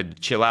started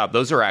to chill out,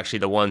 those are actually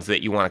the ones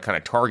that you want to kind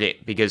of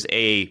target because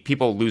A,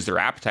 people lose their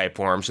appetite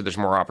for them, so there's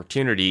more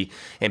opportunity.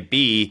 And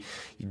B,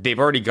 they've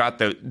already got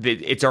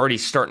it's already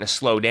starting to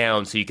slow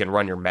down, so you can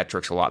run your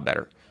metrics a lot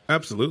better.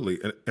 Absolutely.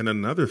 And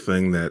another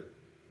thing that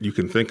you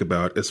can think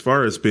about as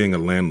far as being a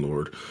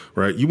landlord,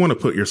 right? You want to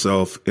put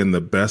yourself in the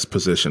best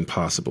position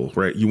possible,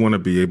 right? You want to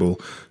be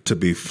able to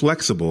be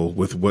flexible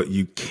with what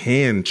you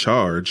can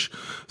charge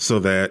so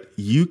that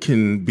you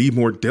can be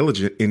more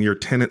diligent in your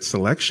tenant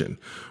selection,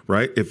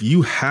 right? If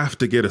you have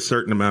to get a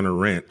certain amount of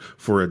rent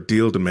for a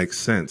deal to make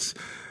sense,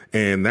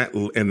 and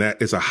that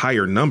is a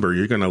higher number,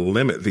 you're going to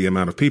limit the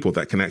amount of people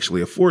that can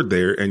actually afford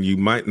there, and you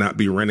might not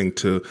be renting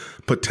to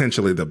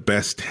potentially the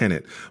best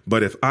tenant.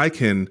 But if I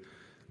can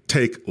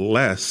take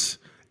less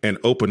and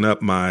open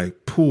up my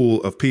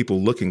pool of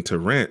people looking to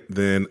rent,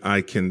 then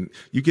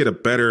you get a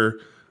better,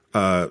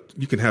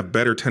 you can have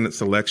better tenant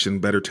selection,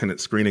 better tenant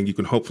screening. You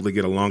can hopefully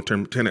get a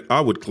long-term tenant.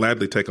 I would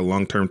gladly take a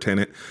long-term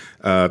tenant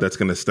that's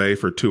going to stay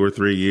for 2 or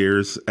 3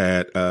 years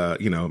at,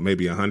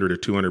 maybe $100 or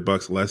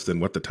 $200 less than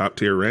what the top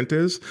tier rent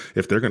is,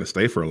 if they're going to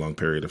stay for a long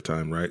period of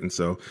time, right? And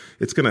so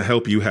it's going to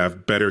help you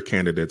have better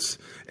candidates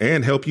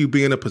and help you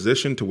be in a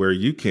position to where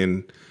you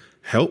can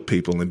help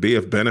people and be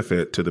of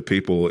benefit to the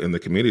people in the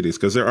communities,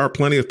 because there are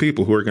plenty of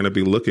people who are going to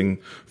be looking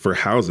for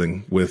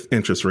housing with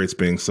interest rates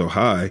being so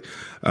high.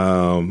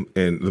 And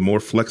the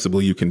more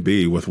flexible you can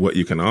be with what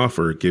you can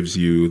offer gives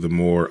you the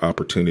more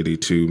opportunity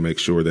to make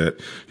sure that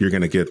you're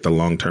going to get the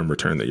long-term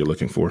return that you're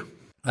looking for.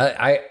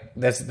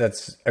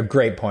 That's a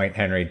great point,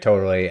 Henry.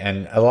 Totally.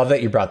 And I love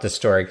that you brought this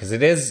story because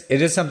it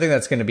is something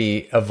that's going to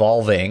be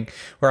evolving.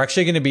 We're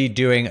actually going to be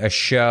doing a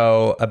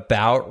show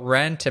about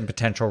rent and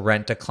potential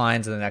rent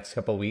declines in the next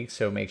couple of weeks.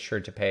 So make sure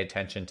to pay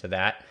attention to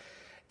that.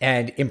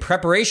 And in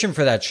preparation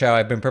for that show,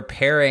 I've been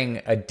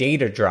preparing a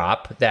data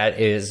drop that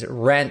is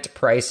rent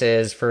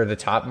prices for the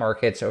top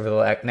markets over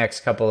the next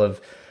couple of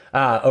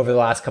over the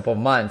last couple of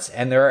months.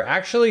 And there are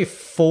actually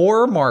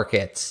 4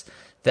 markets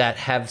that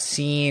have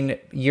seen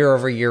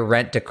year-over-year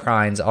rent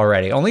declines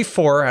already. Only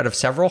 4 out of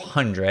several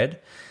hundred.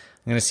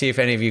 I'm going to see if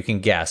any of you can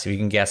guess. If you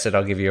can guess it,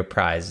 I'll give you a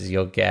prize.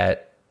 You'll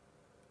get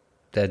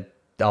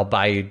I'll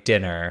buy you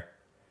dinner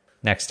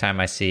next time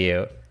I see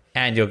you.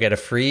 And you'll get a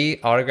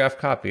free autographed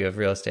copy of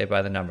Real Estate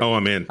by the Number. Oh,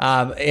 I'm in.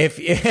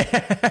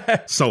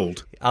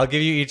 Sold. I'll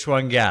give you each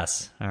one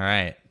guess. All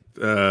right.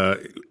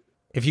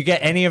 If you get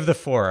any of the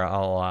 4,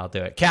 I'll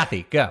do it.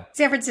 Kathy, go.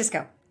 San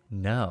Francisco.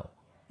 No.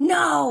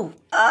 No.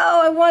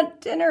 Oh, I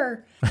want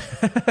dinner.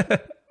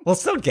 We'll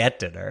still get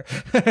dinner.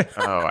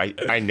 Oh,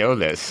 I know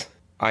this.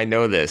 I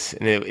know this.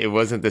 And it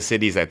wasn't the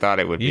cities I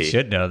thought it would be. You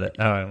should know that.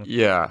 Oh.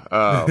 Yeah.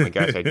 Oh, my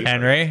gosh. I do.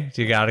 Henry,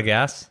 do you got a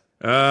guess?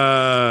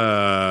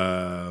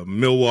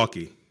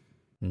 Milwaukee.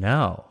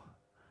 No.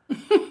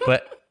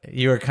 But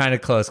you were kind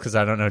of close because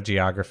I don't know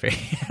geography.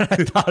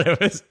 I thought it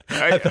was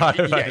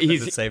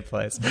the same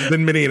place.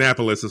 Then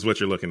Minneapolis is what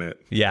you're looking at.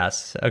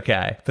 Yes.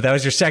 Okay. But that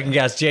was your second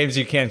guess. James,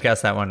 you can't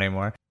guess that one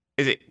anymore.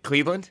 Is it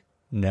Cleveland?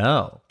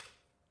 No.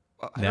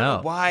 I don't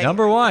know why.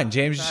 Number 1,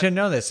 James, you should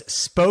know this.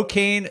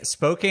 Spokane,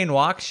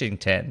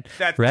 Washington.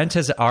 Rent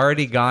has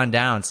already gone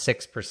down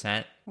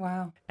 6%.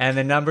 Wow. And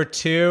then number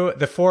 2,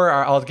 the 4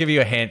 are, I'll give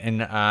you a hint,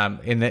 and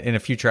in a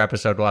future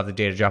episode, we'll have the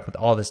data drop with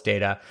all this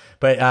data.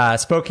 But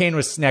Spokane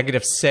was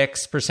negative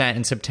 6%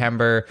 in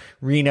September.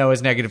 Reno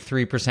is negative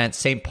 3%.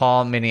 St.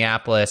 Paul,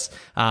 Minneapolis,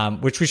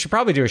 which we should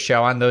probably do a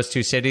show on those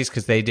 2 cities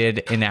because they did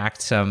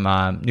enact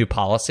some new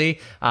policy.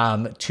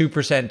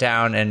 2%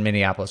 down, and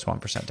Minneapolis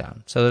 1%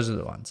 down. So those are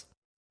the ones.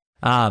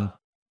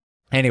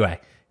 Anyway.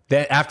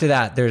 After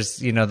that, there's,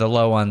 the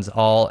low ones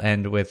all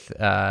end with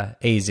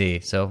AZ.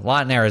 So a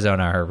lot in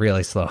Arizona are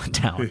really slowing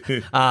down.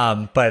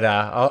 But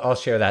I'll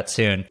share that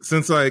soon.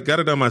 Since I got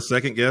it on my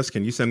second guess,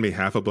 can you send me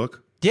half a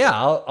book? Yeah.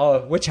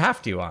 I'll which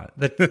half do you want?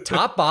 The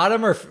top,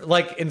 bottom, or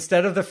like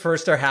instead of the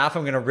first or half,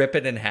 I'm going to rip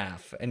it in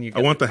half. And you.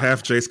 I want the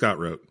half Jay Scott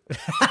wrote.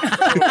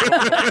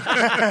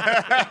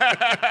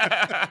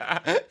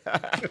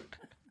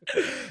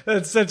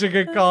 That's such a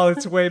good call.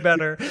 It's way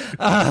better.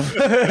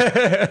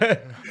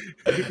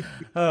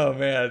 Oh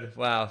man,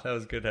 wow, that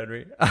was good,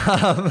 Henry.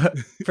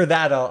 For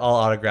that, I'll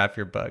autograph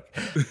your book.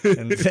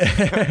 And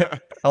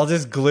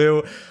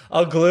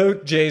I'll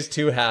glue Jay's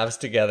 2 halves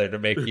together to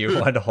make you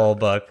one whole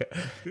book.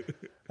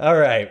 All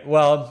right.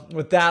 Well,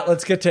 with that,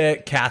 let's get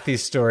to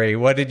Kathy's story.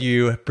 What did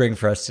you bring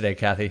for us today,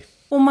 Kathy?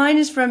 Well, mine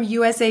is from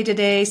USA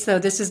Today, so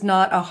this is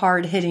not a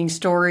hard-hitting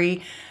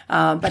story.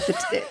 But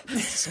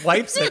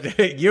Swipes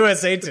at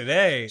USA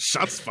Today.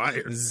 Shots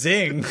fired.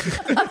 Zing.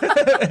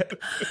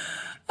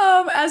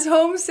 As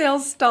home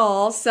sales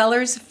stall,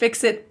 sellers'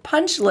 fix-it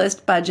punch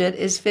list budget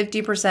is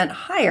 50%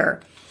 higher,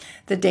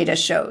 the data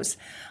shows.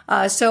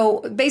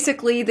 So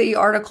basically, the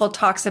article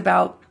talks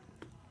about,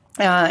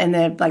 in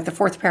the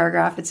 4th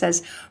paragraph, it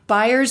says,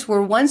 buyers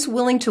were once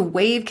willing to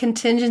waive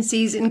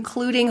contingencies,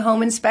 including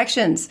home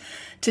inspections.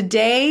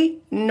 Today,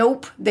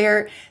 nope.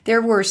 There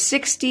were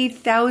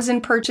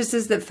 60,000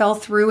 purchases that fell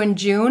through in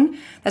June.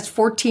 That's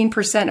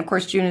 14%. Of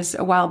course, June is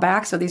a while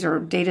back, so these are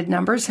dated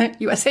numbers.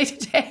 USA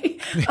Today.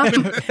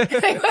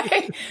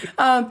 Anyway,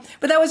 but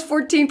that was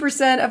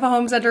 14% of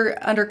homes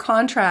under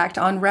contract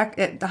on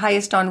the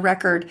highest on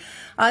record.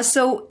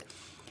 So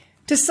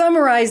to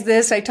summarize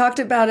this, I talked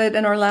about it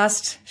in our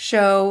last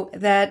show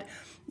that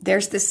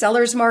there's the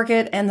seller's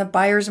market and the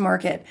buyer's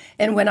market.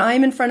 And when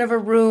I'm in front of a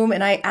room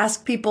and I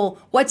ask people,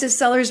 what's a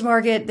seller's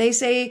market? They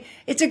say,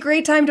 it's a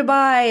great time to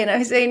buy. And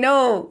I say,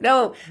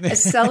 no. A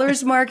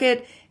seller's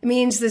market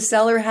means the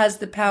seller has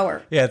the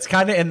power. Yeah, it's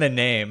kind of in the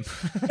name.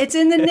 It's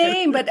in the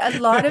name, but a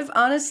lot of,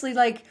 honestly,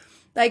 like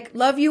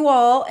love you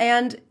all.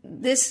 And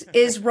this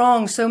is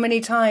wrong so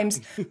many times.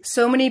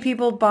 So many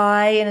people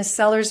buy in a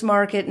seller's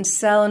market and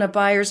sell in a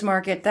buyer's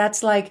market.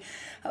 That's like,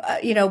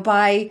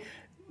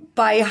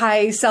 buy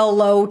high, sell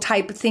low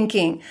type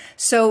thinking.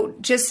 So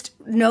just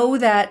know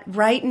that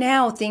right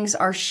now things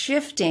are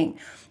shifting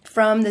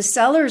from the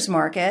seller's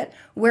market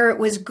where it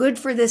was good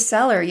for the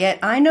seller. Yet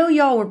I know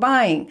y'all were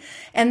buying.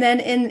 And then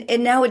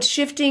and now it's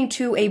shifting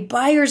to a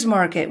buyer's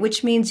market,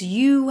 which means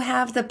you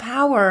have the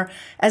power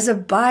as a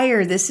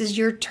buyer. This is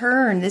your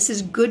turn. This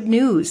is good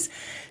news.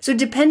 So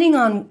depending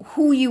on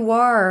who you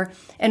are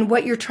and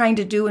what you're trying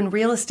to do in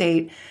real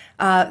estate,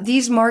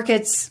 these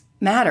markets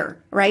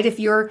matter, right? If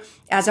you're,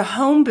 as a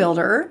home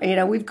builder,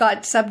 we've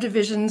got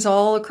subdivisions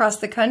all across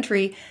the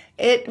country.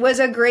 It was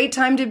a great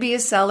time to be a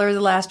seller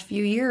the last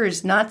few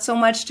years, not so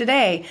much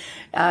today.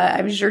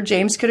 I'm sure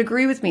James could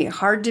agree with me.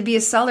 Hard to be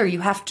a seller.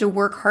 You have to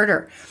work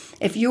harder.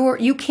 If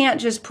you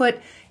can't just put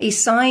a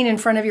sign in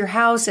front of your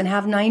house and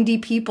have 90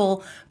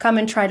 people come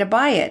and try to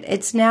buy it.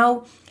 It's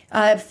now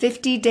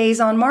 50 days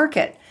on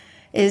market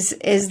is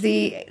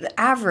the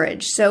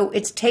average. So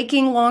it's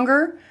taking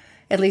longer.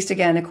 At least,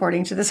 again,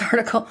 according to this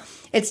article,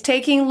 it's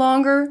taking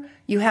longer.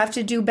 You have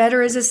to do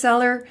better as a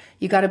seller.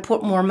 You got to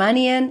put more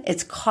money in.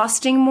 It's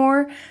costing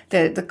more.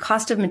 The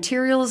cost of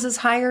materials is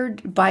higher.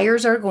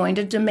 Buyers are going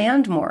to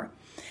demand more.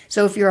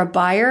 So if you're a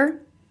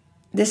buyer,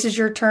 this is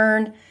your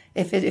turn.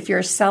 If you're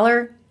a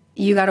seller,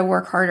 you got to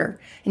work harder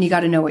and you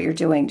got to know what you're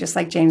doing. Just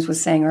like James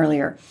was saying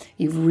earlier,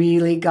 you've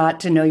really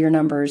got to know your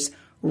numbers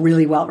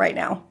really well right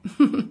now.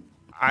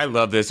 I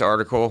love this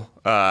article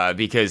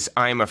because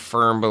I'm a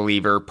firm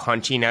believer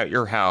punching out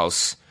your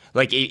house.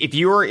 Like if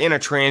you are in a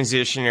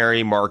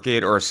transitionary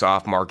market or a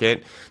soft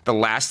market, the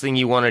last thing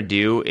you want to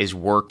do is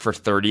work for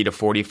 30 to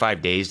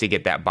 45 days to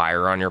get that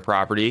buyer on your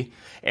property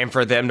and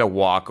for them to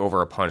walk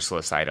over a punch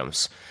list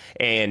items.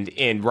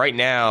 And right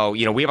now,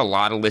 we have a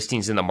lot of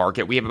listings in the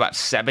market. We have about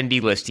 70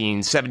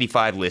 listings,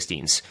 75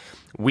 listings.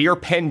 We are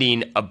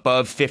pending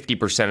above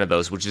 50% of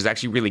those, which is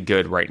actually really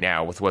good right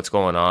now with what's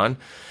going on.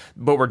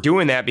 But we're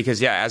doing that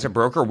because, as a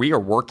broker, we are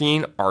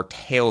working our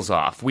tails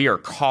off. We are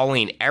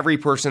calling every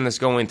person that's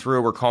going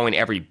through. We're calling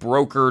every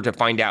broker to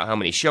find out how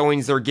many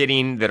showings they're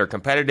getting that are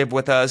competitive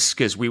with us.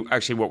 Because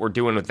what we're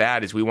doing with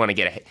that is we want to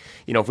get,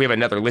 if we have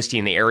another listing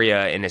in the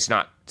area and it's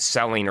not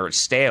selling or it's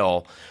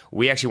stale,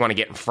 we actually want to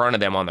get in front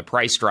of them on the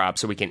price drop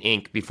so we can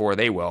ink before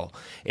they will.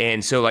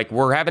 And so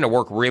we're having to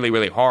work really,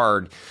 really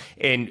hard.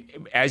 And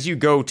as you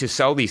go to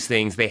sell these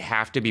things, they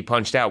have to be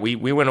punched out. We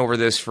went over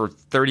this for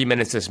 30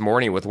 minutes this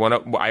morning with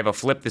I have a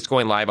flip that's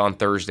going live on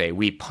Thursday.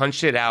 We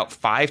punched it out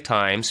 5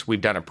 times.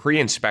 We've done a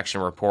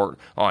pre-inspection report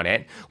on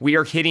it. We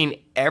are hitting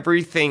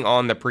everything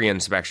on the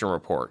pre-inspection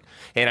report.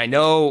 And I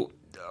know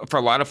for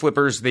a lot of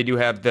flippers, they do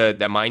have the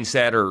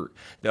mindset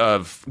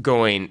of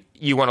going,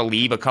 you want to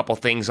leave a couple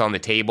things on the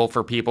table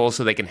for people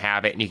so they can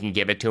have it and you can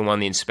give it to them on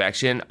the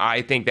inspection.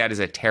 I think that is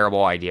a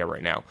terrible idea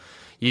right now.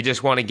 You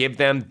just want to give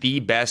them the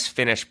best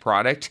finished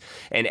product.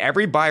 And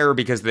every buyer,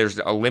 because there's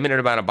a limited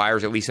amount of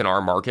buyers, at least in our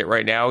market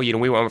right now,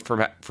 we went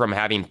from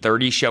having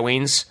 30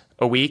 showings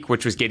a week,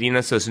 which was getting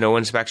us those no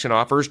inspection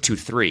offers, to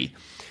 3.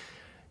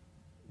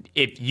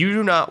 If you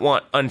do not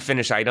want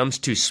unfinished items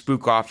to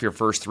spook off your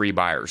first 3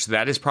 buyers,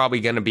 that is probably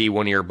going to be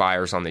one of your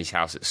buyers on these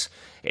houses.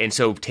 And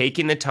so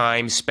taking the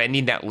time,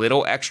 spending that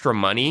little extra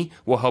money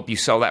will help you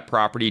sell that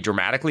property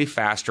dramatically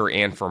faster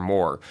and for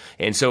more.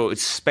 And so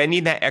it's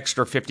spending that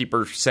extra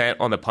 50%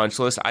 on the punch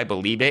list, I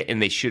believe it,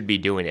 and they should be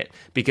doing it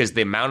because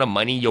the amount of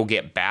money you'll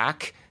get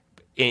back,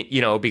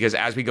 because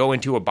as we go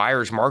into a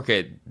buyer's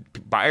market,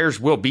 buyers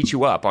will beat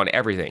you up on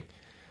everything.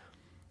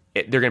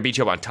 They're going to beat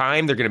you up on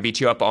time. They're going to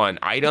beat you up on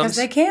items. Because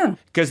they can.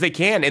 Because they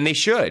can, and they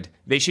should.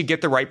 They should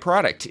get the right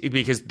product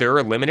because they're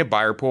a limited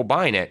buyer pool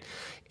buying it.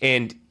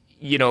 And,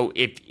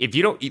 if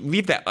you don't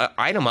leave that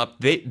item up,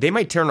 they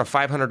might turn a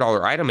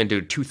 $500 item into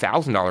a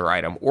 $2,000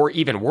 item, or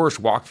even worse,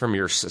 walk from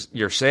your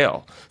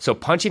sale. So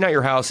punching out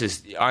your house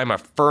I'm a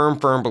firm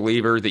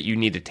believer that you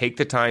need to take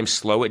the time,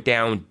 slow it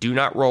down, do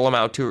not roll them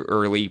out too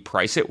early,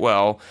 price it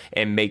well,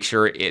 and make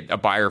sure a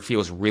buyer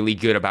feels really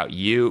good about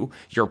you,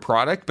 your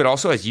product, but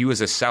also as you as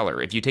a seller.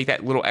 If you take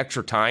that little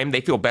extra time, they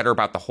feel better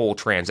about the whole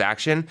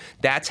transaction.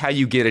 That's how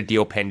you get a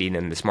deal pending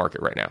in this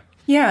market right now.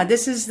 Yeah,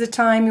 this is the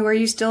time where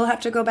you still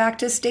have to go back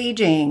to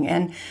staging.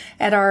 And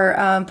at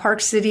our Park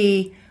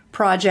City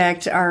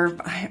project,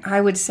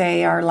 I would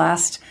say our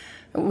last,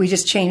 we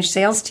just changed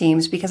sales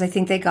teams because I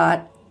think they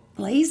got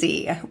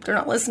lazy. I hope they're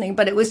not listening,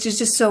 but it was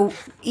just so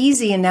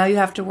easy. And now you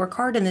have to work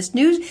hard. And this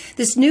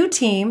new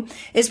team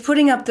is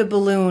putting up the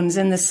balloons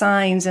and the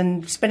signs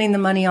and spending the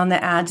money on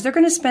the ads. They're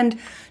going to spend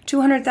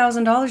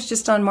 $200,000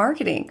 just on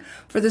marketing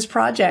for this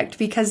project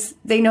because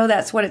they know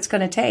that's what it's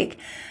going to take.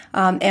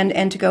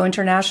 And to go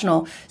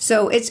international.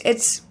 So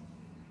it's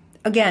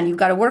again, you've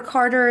got to work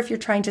harder if you're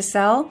trying to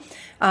sell.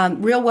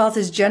 Real Wealth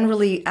is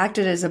generally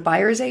acted as a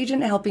buyer's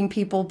agent, helping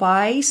people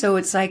buy. So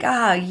it's like,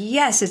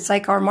 yes, it's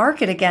like our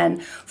market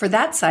again for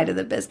that side of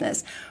the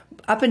business.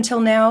 Up until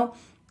now,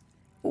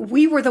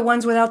 we were the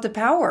ones without the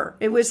power.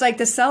 It was like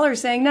the seller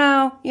saying,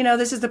 no,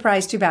 this is the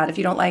price, too bad if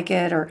you don't like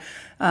it. Or,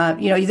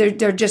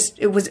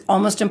 it was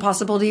almost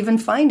impossible to even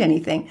find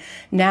anything.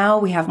 Now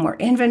we have more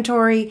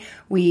inventory.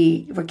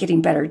 We're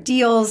getting better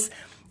deals.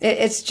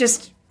 It's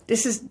just,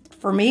 this is,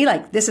 for me,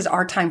 this is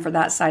our time for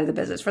that side of the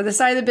business. For the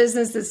side of the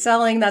business that's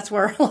selling, that's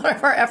where a lot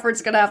of our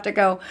effort's going to have to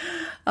go.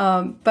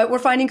 But we're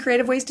finding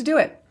creative ways to do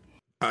it.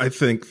 I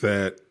think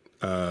that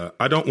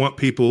I don't want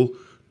people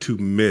to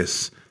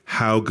miss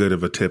how good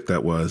of a tip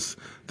that was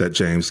that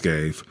James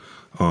gave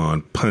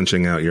on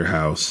punching out your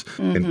house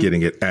and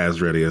getting it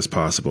as ready as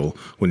possible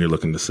when you're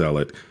looking to sell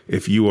it.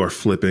 If you are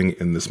flipping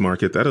in this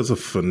market, that is a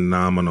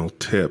phenomenal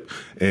tip.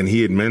 And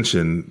he had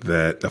mentioned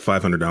that a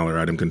 $500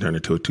 item can turn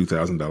into a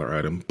 $2,000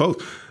 item,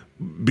 both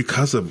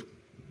because of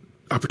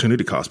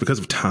opportunity cost, because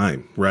of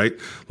time, right?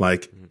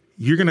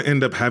 You're going to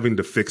end up having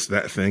to fix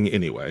that thing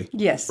anyway.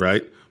 Yes.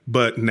 Right?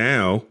 But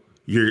now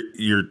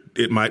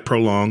it might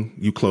prolong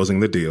you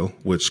closing the deal,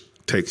 which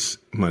takes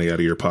money out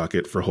of your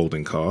pocket for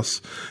holding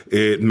costs.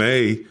 It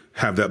may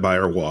have that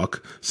buyer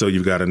walk. So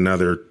you've got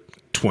another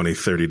 20,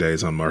 30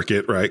 days on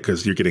market, right?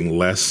 Because you're getting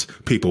less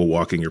people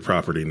walking your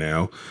property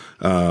now.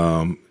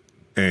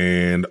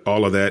 And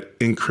all of that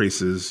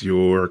increases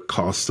your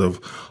cost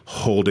of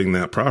holding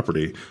that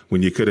property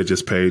when you could have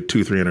just paid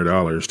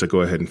 $200-$300 to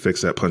go ahead and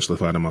fix that punch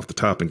list item off the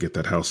top and get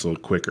that house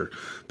sold quicker.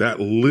 The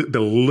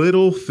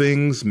little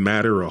things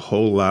matter a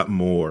whole lot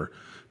more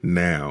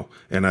now.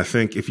 And I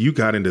think if you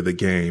got into the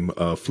game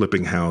of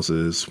flipping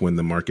houses when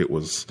the market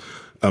was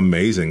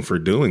amazing for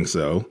doing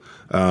so,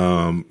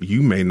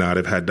 you may not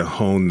have had to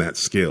hone that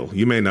skill.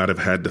 You may not have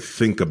had to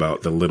think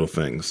about the little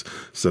things.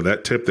 So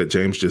that tip that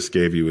James just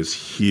gave you is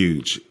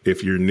huge.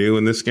 If you're new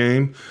in this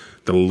game,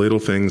 the little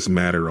things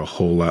matter a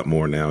whole lot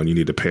more now, and you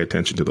need to pay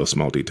attention to those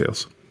small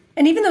details.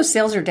 And even though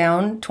sales are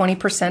down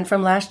 20%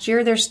 from last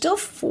year, there's still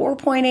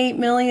 4.8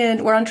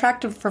 million. We're on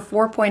track for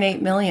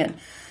 4.8 million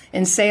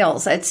in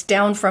sales. It's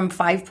down from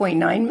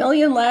 5.9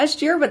 million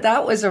last year, but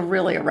that was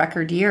really a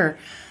record year.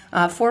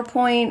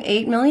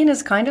 4.8 million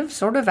is kind of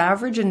sort of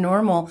average and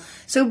normal.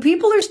 So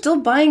people are still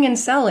buying and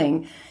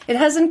selling. It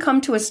hasn't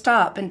come to a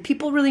stop, and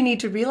people really need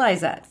to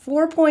realize that.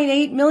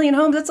 4.8 million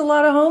homes, that's a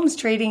lot of homes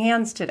trading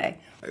hands today.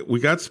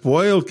 We got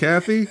spoiled,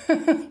 Kathy.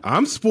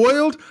 I'm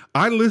spoiled.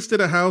 I listed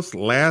a house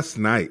last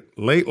night,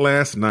 late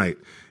last night.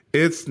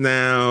 It's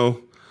now,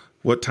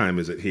 what time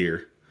is it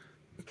here?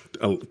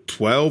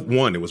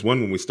 1. It was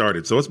 1 when we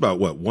started. So it's about,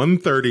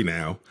 1:30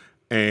 now.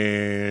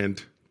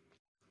 And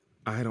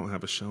I don't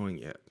have a showing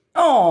yet.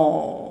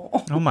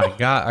 Oh my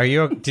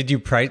God! Did you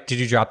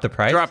drop the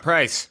price? Drop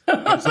price. You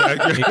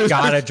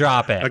gotta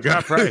drop it. I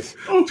got price.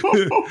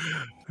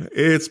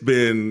 It's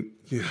been,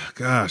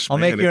 gosh. I'll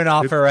make you an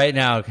offer right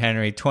now,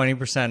 Henry.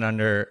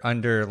 20%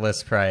 under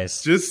list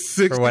price. Just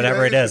 60 for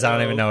whatever it is. ago. I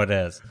don't even know what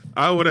it is.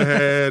 I would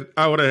have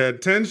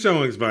had 10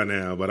 showings by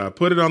now, but I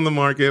put it on the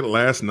market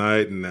last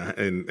night,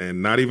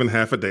 and not even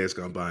half a day has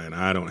gone by, and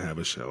I don't have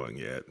a showing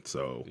yet.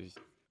 So.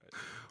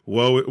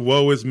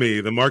 Woe is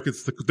me. The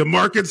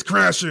market's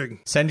crashing.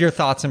 Send your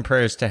thoughts and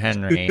prayers to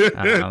Henry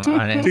on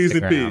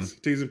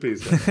Instagram. T's and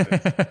P's.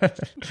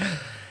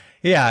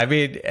 Yeah, I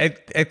mean,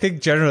 I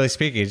think generally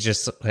speaking, it's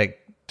just like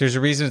there's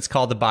a reason it's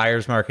called the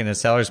buyer's market and the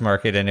seller's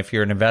market. And if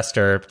you're an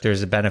investor,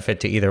 there's a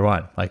benefit to either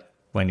one. Like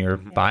when you're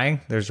buying,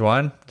 there's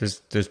one.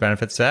 There's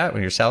benefits to that.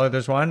 When you're a seller,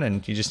 there's one.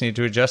 And you just need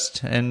to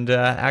adjust and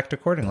act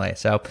accordingly.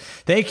 So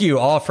thank you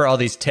all for all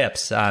these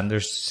tips. They're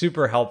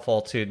super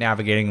helpful to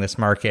navigating this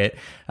market.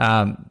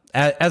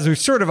 As we've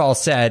sort of all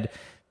said,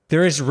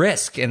 there is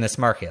risk in this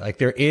market. Like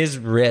there is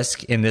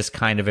risk in this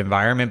kind of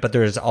environment, but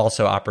there is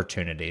also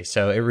opportunity.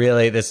 So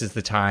this is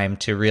the time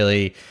to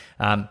really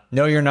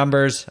know your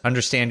numbers,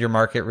 understand your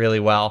market really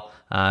well,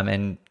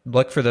 and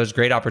look for those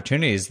great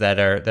opportunities that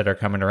are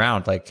coming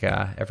around, like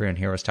everyone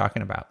here was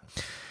talking about.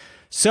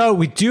 So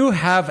we do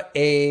have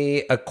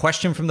a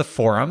question from the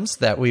forums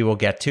that we will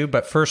get to,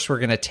 but first we're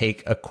going to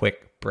take a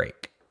quick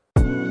break.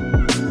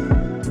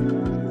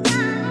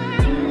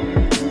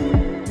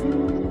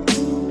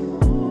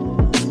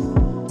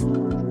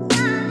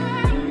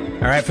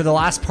 All right, for the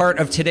last part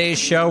of today's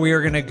show, we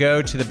are going to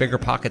go to the Bigger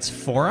Pockets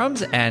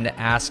forums and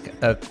ask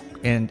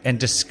and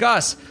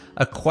discuss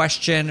a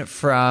question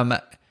from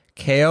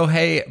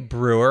Keohei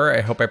Brewer. I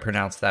hope I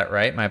pronounced that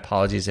right. My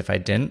apologies if I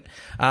didn't.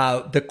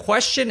 The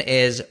question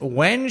is,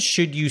 when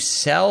should you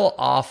sell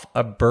off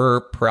a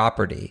BRRRR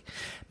property?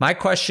 My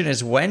question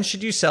is, when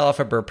should you sell off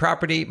a BRRRR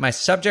property? My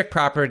subject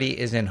property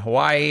is in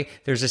Hawaii.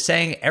 There's a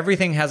saying,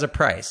 everything has a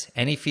price.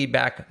 Any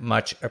feedback,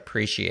 much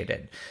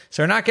appreciated.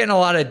 So we're not getting a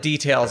lot of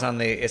details on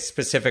the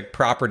specific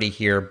property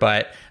here,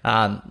 but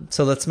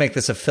so let's make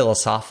this a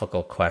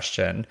philosophical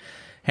question.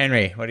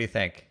 Henry, what do you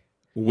think?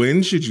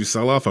 When should you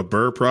sell off a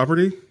BRRRR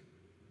property?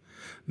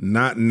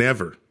 Not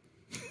never.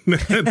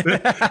 Look,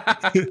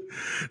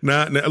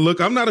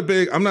 I'm not a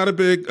big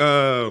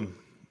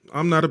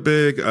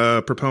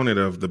proponent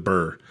of the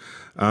BRRRR.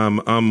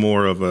 I'm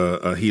more of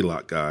a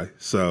HELOC guy.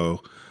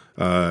 So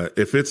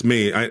if it's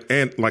me,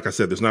 and like I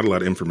said, there's not a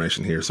lot of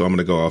information here, so I'm going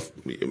to go off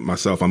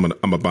myself. I'm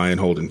a buy and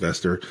hold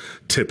investor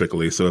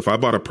typically. So if I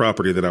bought a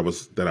property that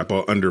I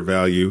bought under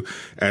value,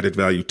 added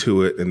value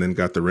to it, and then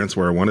got the rents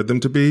where I wanted them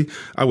to be,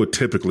 I would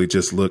typically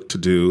just look to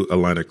do a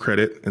line of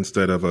credit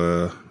instead of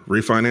a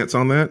refinance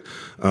on that.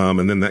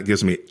 And then that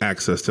gives me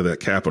access to that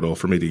capital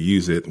for me to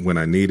use it when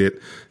I need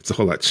it. It's a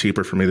whole lot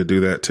cheaper for me to do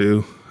that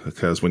too,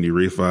 because when you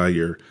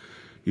refi,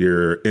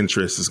 your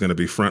interest is going to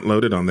be front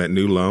loaded on that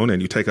new loan,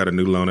 and you take out a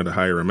new loan at a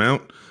higher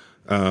amount.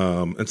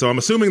 And so I'm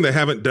assuming they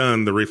haven't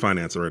done the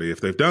refinance already.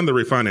 If they've done the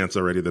refinance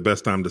already, the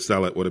best time to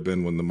sell it would have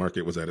been when the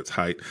market was at its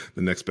height.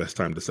 The next best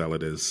time to sell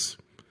it is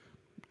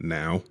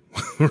now,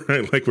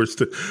 right? Like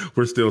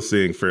we're still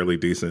seeing fairly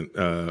decent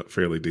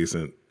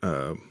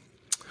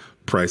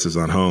prices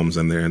on homes,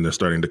 and they're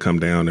starting to come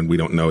down, and we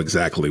don't know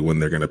exactly when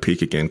they're going to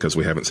peak again because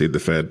we haven't seen the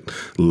Fed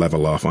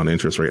level off on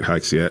interest rate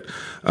hikes yet.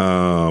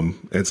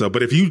 And so,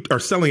 but if you are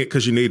selling it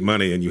because you need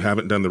money and you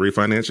haven't done the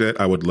refinance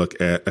yet, I would look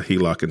at a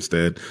HELOC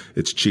instead.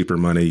 It's cheaper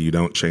money. You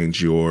don't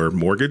change your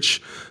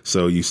mortgage,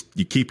 so you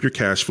keep your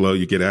cash flow,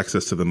 you get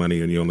access to the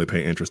money, and you only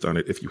pay interest on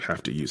it if you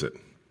have to use it.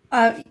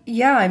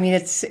 Yeah, I mean,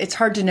 it's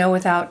hard to know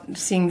without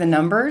seeing the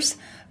numbers.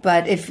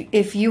 But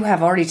if you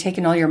have already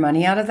taken all your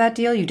money out of that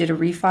deal, you did a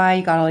refi,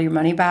 you got all your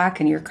money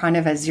back, and you're kind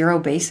of at zero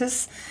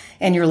basis,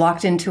 and you're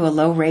locked into a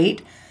low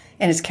rate,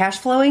 and it's cash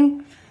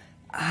flowing,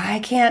 I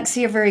can't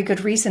see a very good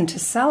reason to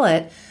sell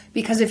it.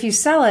 Because if you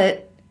sell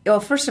it,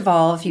 well, first of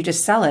all, if you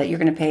just sell it, you're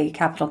going to pay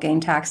capital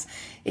gain tax.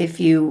 If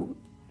you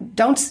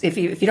if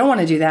you don't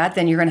want to do that,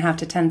 then you're going to have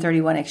to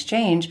 1031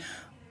 exchange.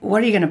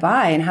 What are you going to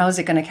buy, and how is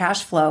it going to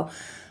cash flow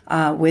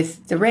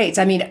with the rates?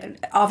 I mean,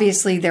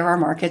 obviously there are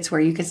markets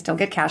where you can still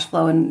get cash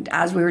flow, and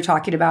as we were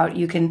talking about,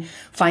 you can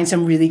find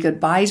some really good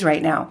buys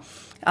right now.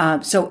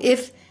 So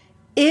if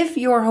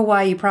your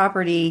Hawaii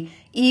property,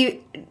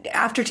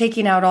 after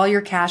taking out all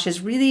your cash,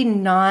 is really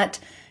not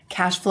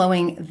cash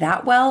flowing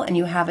that well, and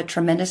you have a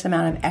tremendous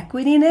amount of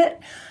equity in it,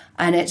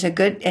 and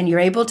and you're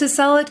able to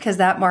sell it because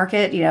that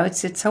market,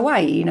 it's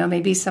Hawaii.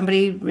 Maybe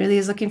somebody really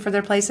is looking for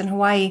their place in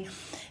Hawaii,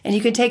 and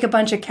you could take a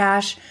bunch of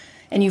cash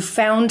and you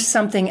found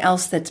something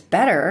else that's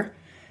better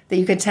that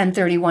you could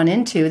 1031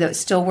 into that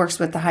still works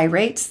with the high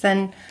rates,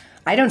 then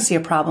I don't see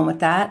a problem with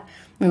that.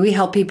 I mean, we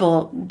help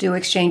people do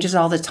exchanges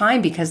all the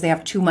time because they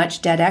have too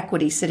much debt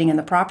equity sitting in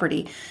the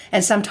property.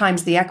 And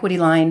sometimes the equity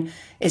line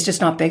is just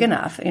not big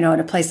enough. In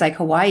a place like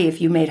Hawaii, if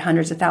you made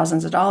hundreds of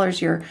thousands of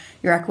dollars, your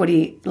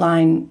equity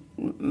line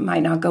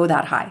might not go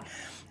that high.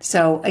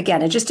 So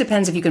again, it just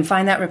depends if you can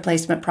find that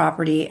replacement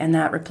property and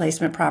that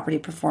replacement property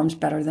performs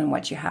better than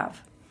what you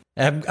have.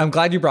 I'm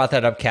glad you brought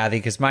that up, Kathy,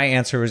 because my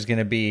answer was going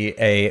to be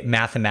a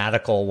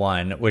mathematical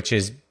one, which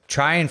is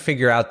try and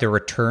figure out the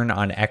return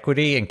on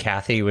equity. And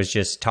Kathy was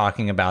just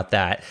talking about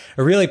that.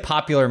 A really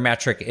popular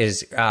metric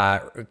is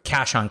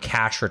cash on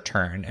cash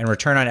return. And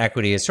return on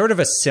equity is sort of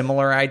a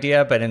similar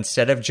idea, but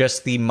instead of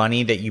just the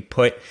money that you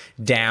put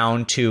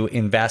down to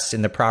invest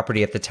in the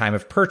property at the time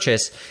of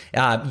purchase,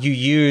 you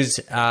use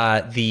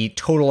the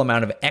total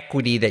amount of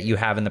equity that you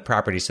have in the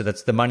property. So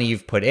that's the money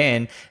you've put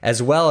in,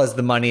 as well as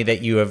the money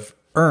that you have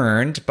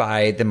earned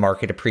by the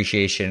market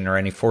appreciation or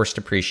any forced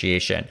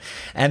appreciation.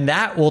 And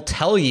that will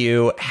tell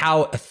you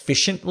how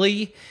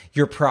efficiently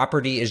your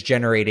property is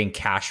generating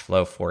cash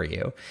flow for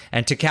you.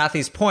 And to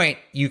Kathy's point,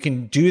 you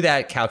can do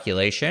that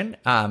calculation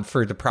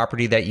for the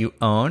property that you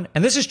own.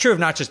 And this is true of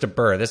not just a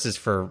BRRRR, this is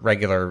for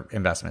regular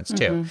investments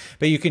too. Mm-hmm.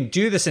 But you can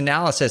do this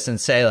analysis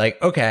and say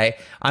like, okay,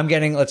 I'm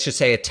getting, let's just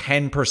say a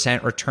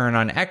 10% return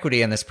on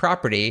equity on this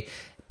property,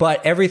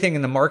 but everything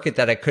in the market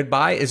that I could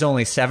buy is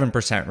only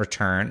 7%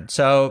 return.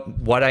 So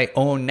what I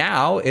own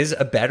now is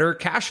a better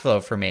cash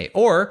flow for me.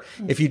 Or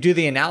if you do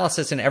the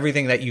analysis and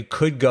everything that you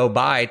could go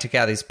buy, to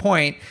Kathy's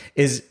point,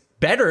 is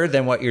better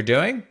than what you're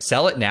doing,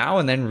 sell it now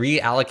and then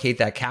reallocate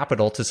that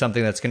capital to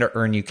something that's going to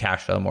earn you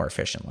cash flow more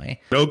efficiently.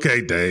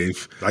 Okay,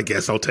 Dave. I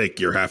guess I'll take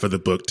your half of the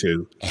book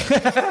too.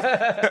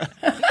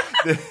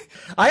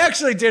 I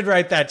actually did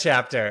write that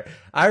chapter.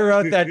 I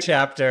wrote that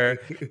chapter,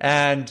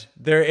 and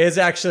there is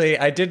actually,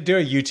 I did do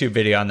a YouTube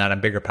video on that on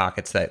Bigger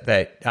Pockets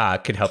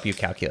that could help you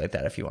calculate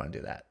that if you want to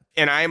do that.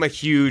 And I am a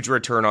huge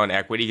return on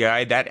equity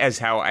guy. That is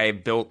how I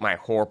built my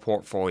whole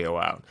portfolio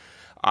out.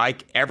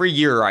 Every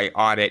year I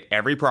audit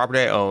every property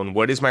I own.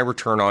 What is my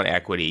return on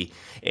equity?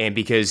 And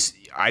because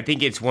I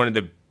think it's one of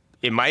the,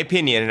 in my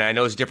opinion, and I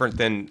know it's different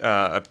than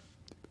a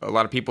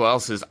lot of people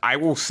else's, I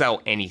will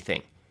sell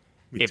anything.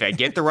 If I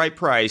get the right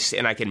price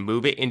and I can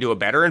move it into a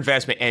better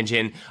investment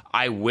engine,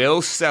 I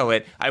will sell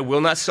it. I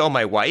will not sell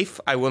my wife.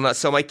 I will not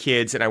sell my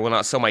kids, and I will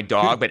not sell my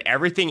dog. But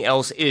everything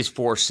else is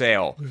for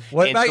sale.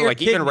 What about your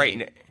kidney? Even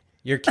right,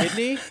 your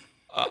kidney?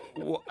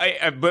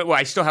 But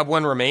I still have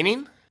one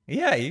remaining.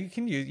 Yeah, you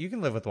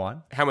can live with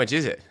one. How much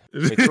is it?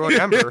 Throw a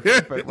number,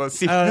 but let's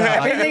see.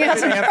 Everything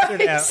else in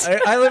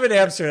Amsterdam. I live in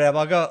Amsterdam.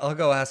 I'll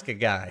go ask a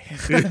guy.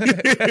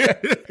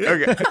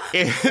 Okay.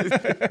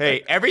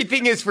 Hey,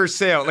 everything is for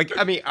sale. Like,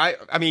 I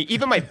mean,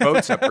 even my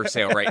boat's up for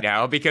sale right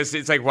now because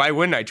it's like, why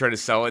wouldn't I try to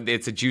sell it?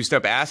 It's a juiced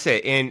up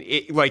asset, and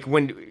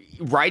when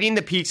riding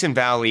the peaks and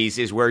valleys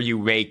is where you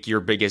make your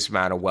biggest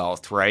amount of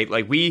wealth, right?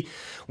 Like we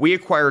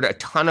acquired a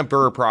ton of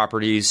BRRRR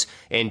properties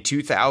in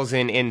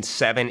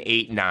 2007,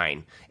 8,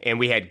 9. And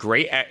we had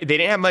they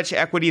didn't have much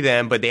equity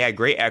then, but they had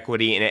great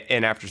equity.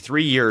 And after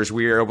 3 years,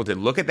 we were able to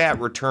look at that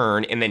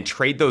return and then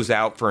trade those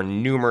out for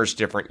numerous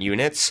different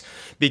units.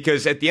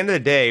 Because at the end of the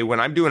day,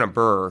 when I'm doing a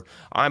BRRRR,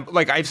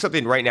 I have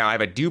something right now. I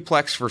have a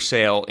duplex for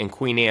sale in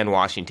Queen Anne,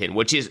 Washington,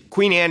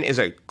 Queen Anne is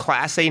a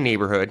Class A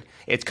neighborhood.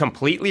 It's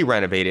completely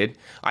renovated.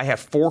 I have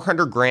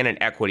 $400,000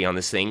 in equity on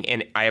this thing,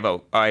 and I have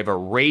a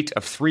rate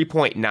of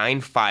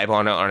 3.95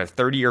 on a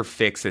 30-year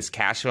fix that's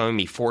cash flowing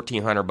me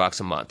 $1,400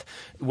 a month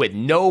with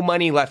no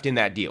money left in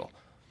that deal.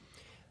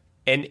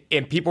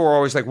 And people were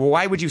always like, well,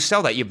 why would you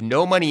sell that? You have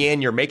no money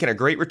in, you're making a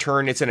great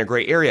return, it's in a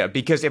great area.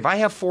 Because if I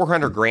have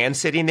 $400,000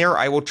 sitting there,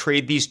 I will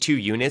trade these 2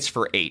 units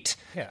for 8.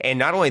 Yeah. And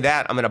not only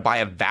that, I'm going to buy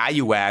a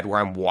value add where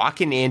I'm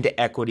walking into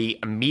equity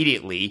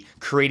immediately,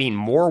 creating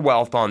more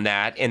wealth on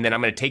that, and then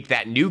I'm going to take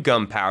that new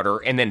gunpowder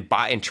and then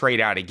buy and trade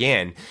out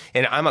again.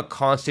 And I'm a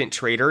constant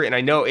trader, and I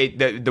know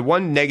the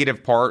one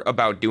negative part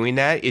about doing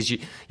that is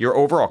your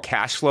overall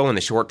cash flow in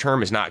the short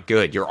term is not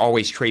good. You're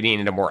always trading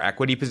into more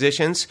equity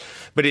positions,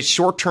 but it's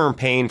short-term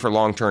pain for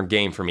long-term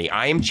gain for me.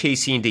 I am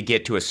chasing to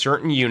get to a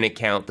certain unit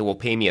count that will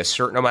pay me a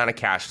certain amount of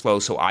cash flow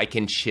so I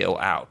can chill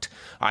out.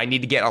 I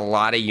need to get a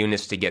lot of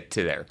units to get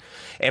to there.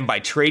 And by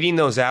trading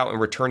those out and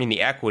returning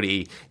the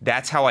equity,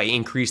 that's how I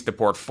increase the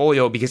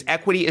portfolio, because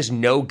equity is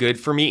no good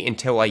for me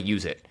until I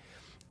use it.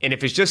 And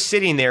if it's just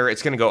sitting there,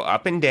 it's going to go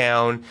up and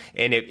down.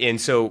 And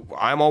so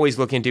I'm always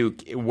looking to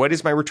what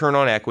is my return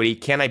on equity?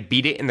 Can I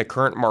beat it in the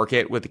current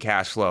market with the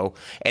cash flow?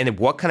 And then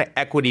what kind of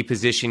equity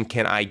position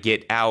can I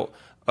get out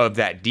of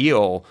that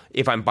deal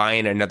if I'm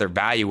buying another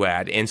value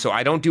add? And so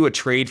I don't do a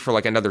trade for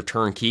like another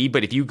turnkey,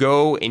 but if you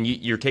go and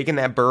you're taking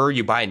that burr,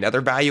 you buy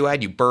another value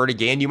add, you burr it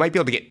again, you might be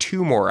able to get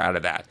 2 more out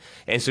of that.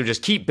 And so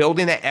just keep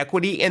building that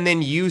equity and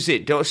then use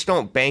it.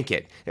 Don't bank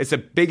it. It's the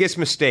biggest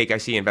mistake I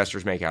see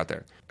investors make out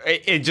there.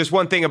 Just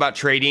one thing about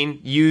trading,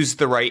 use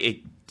the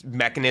right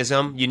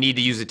mechanism. You need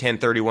to use a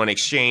 1031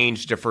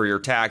 exchange, defer your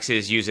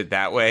taxes, use it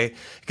that way.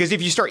 Because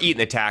if you start eating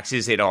the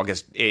taxes,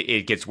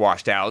 it gets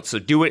washed out. So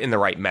do it in the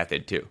right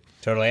method too.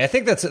 Totally. I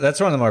think that's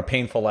one of the more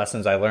painful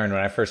lessons I learned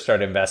when I first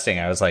started investing.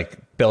 I was like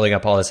building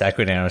up all this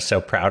equity and I was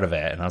so proud of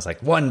it. And I was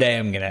like, one day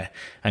I'm going to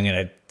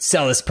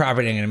sell this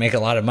property. I'm going to make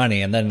a lot of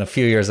money. And then a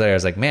few years later, I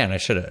was like, man, I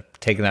should have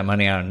taken that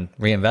money out and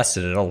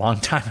reinvested it a long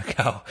time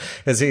ago.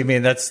 Because I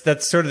mean, that's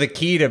sort of the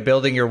key to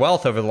building your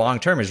wealth over the long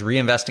term is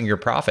reinvesting your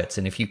profits.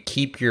 And if you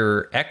keep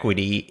your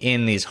equity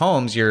in these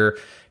homes, you're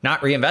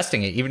not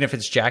reinvesting it. Even if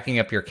it's jacking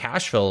up your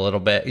cash flow a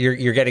little bit,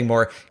 you're getting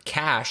more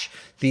cash.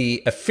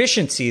 The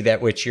efficiency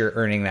that which you're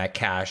earning that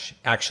cash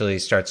actually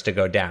starts to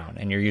go down,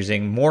 and you're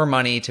using more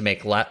money to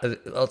make a lot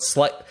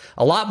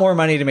more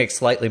money to make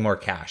slightly more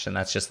cash, and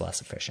that's just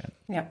less efficient.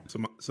 Yeah.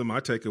 So my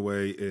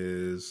takeaway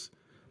is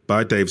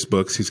buy Dave's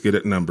books. He's good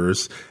at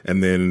numbers,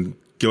 and then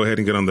go ahead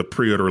and get on the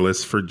pre-order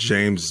list for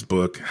James'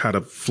 book, How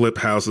to Flip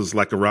Houses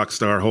Like a Rock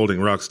Star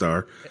Holding Rock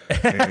Star,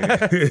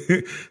 and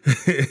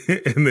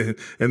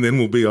then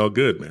we'll be all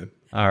good, man.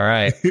 All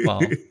right. Well,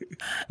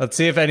 let's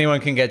see if anyone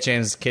can get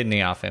James'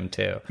 kidney off him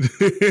too.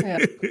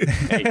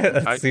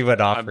 Let's see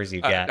what offers you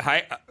get.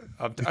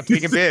 I'm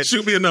taking bids.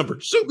 Shoot me a number.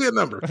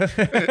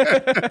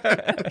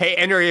 Hey,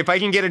 Henry, if I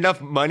can get enough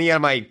money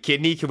on my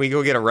kidney, can we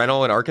go get a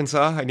rental in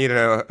Arkansas? I need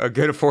a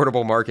good,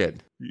 affordable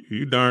market.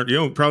 You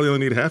probably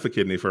only need half a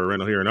kidney for a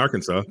rental here in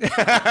Arkansas.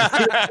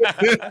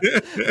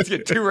 Let's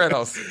get 2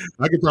 rentals.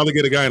 I could probably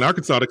get a guy in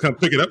Arkansas to come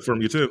pick it up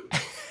from you too.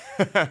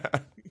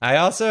 I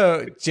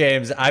also,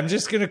 James, I'm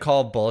just going to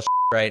call bullshit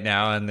right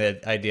now on the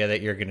idea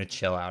that you're going to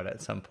chill out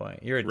at some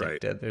point. You're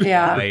addicted.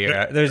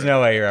 Right. There's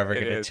no way you're ever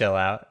going to chill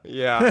out.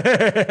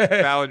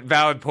 Yeah.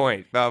 Valid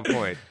point. All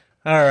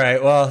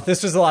right. Well,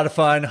 this was a lot of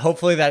fun.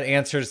 Hopefully that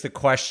answers the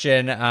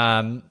question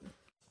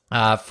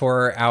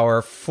for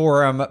our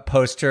forum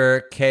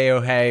poster,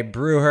 Keohei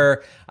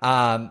Brewer.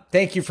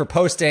 Thank you for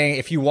posting.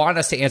 If you want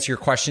us to answer your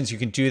questions, you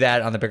can do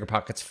that on the Bigger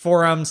Pockets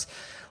forums.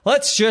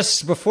 Let's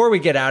just, before we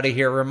get out of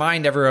here,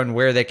 remind everyone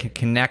where they can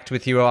connect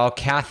with you all.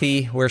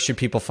 Kathy, where should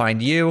people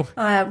find you?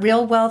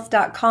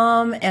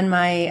 Realwealth.com, and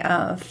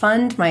my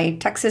fund, my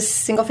Texas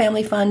single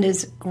family fund,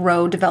 is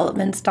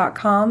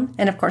growdevelopments.com.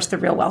 And of course, The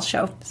Real Wealth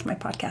Show is my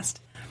podcast.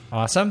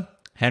 Awesome.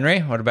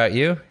 Henry, what about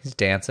you? He's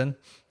dancing.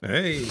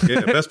 Hey,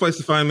 yeah, best place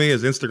to find me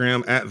is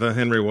Instagram at the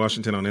Henry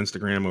Washington on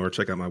Instagram, or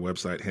check out my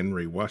website,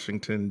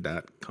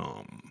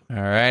 henrywashington.com. All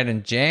right.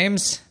 And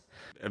James?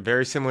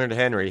 Very similar to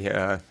Henry.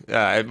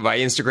 My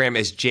Instagram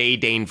is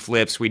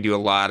jdaneflips. We do a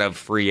lot of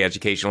free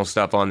educational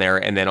stuff on there.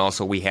 And then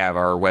also we have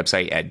our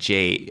website at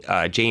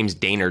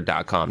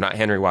jamesdaner.com. Not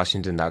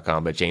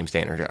henrywashington.com, but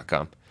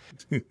jamesdaner.com.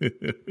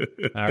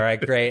 All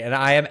right, great. And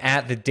I am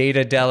at the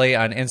Data Deli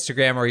on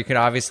Instagram, or you can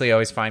obviously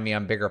always find me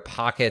on Bigger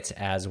Pockets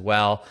as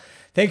well.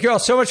 Thank you all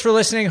so much for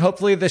listening.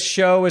 Hopefully this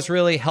show was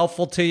really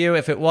helpful to you.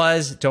 If it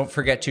was, don't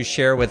forget to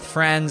share with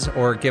friends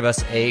or give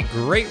us a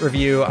great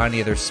review on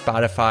either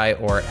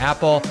Spotify or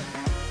Apple.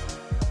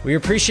 We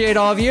appreciate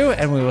all of you,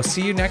 and we will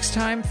see you next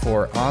time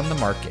for On the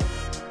Market.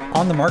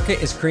 On the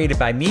Market is created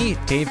by me,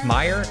 Dave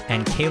Meyer,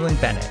 and Kaylin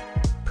Bennett.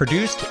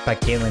 Produced by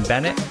Kaylin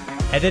Bennett.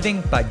 Editing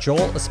by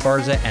Joel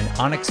Esparza and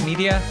Onyx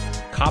Media.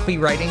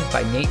 Copywriting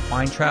by Nate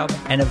Weintraub.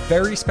 And a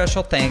very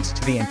special thanks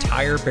to the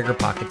entire Bigger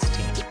Pockets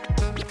team.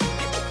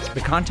 The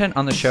content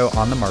on the show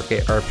On the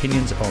Market are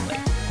opinions only.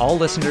 All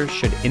listeners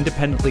should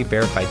independently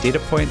verify data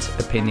points,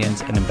 opinions,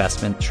 and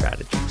investment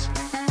strategies.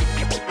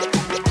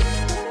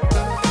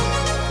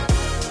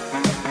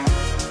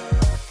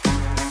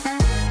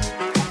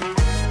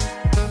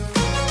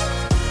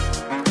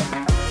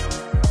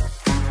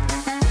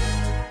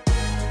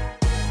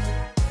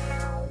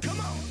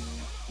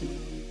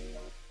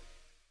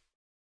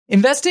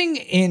 Investing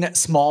in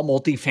small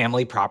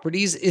multifamily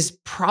properties is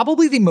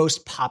probably the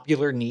most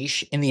popular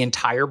niche in the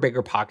entire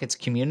Bigger Pockets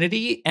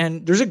community,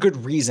 and there's a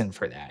good reason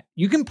for that.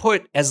 You can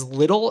put as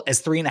little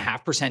as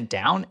 3.5%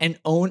 down and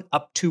own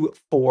up to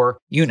 4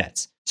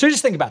 units. So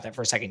just think about that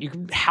for a second. You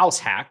can house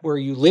hack where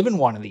you live in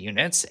one of the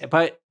units,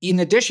 but in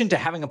addition to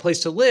having a place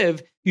to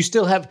live, you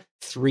still have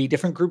 3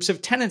 different groups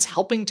of tenants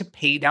helping to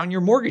pay down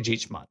your mortgage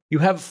each month. You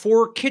have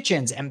 4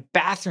 kitchens and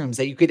bathrooms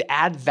that you could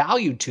add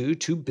value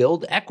to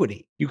build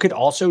equity. You could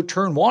also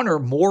turn one or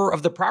more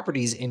of the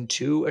properties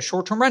into a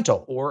short-term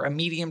rental or a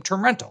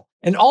medium-term rental.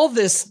 And all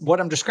this, what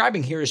I'm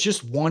describing here, is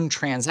just one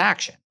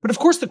transaction. But of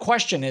course, the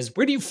question is,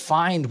 where do you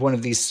find one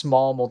of these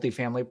small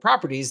multifamily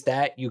properties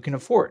that you can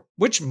afford?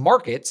 Which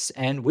markets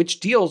and which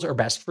deals are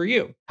best for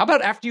you? How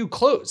about after you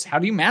close? How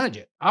do you manage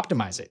it,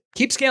 optimize it,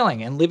 keep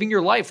scaling and living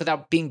your life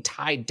without being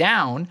tied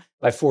down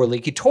by 4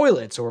 leaky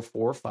toilets or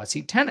 4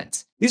 fussy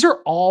tenants? These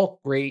are all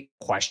great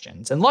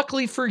questions. And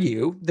luckily for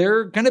you,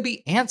 they're going to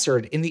be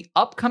answered in the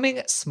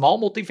upcoming Small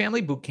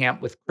Multifamily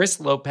Bootcamp with Chris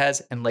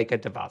Lopez and Leica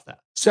Devatha.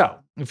 So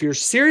if you're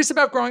serious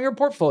about growing your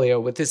portfolio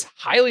with this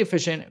highly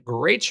efficient,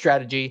 great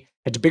strategy,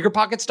 head to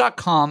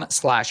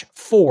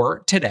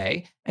biggerpockets.com/4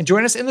 today and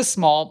join us in the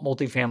Small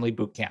Multifamily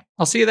Bootcamp.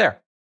 I'll see you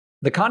there.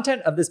 The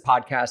content of this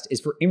podcast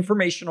is for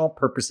informational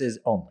purposes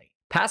only.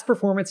 Past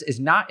performance is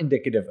not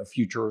indicative of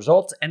future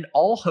results, and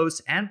all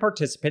hosts and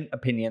participant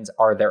opinions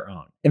are their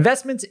own.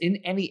 Investments in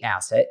any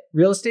asset,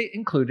 real estate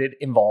included,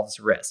 involves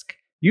risk.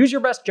 Use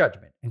your best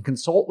judgment and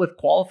consult with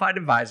qualified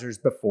advisors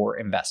before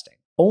investing.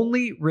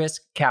 Only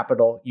risk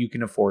capital you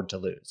can afford to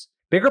lose.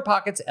 Bigger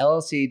Pockets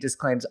LLC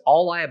disclaims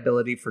all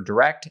liability for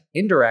direct,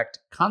 indirect,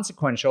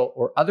 consequential,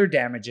 or other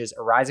damages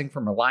arising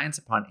from reliance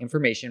upon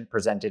information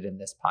presented in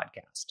this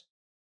podcast.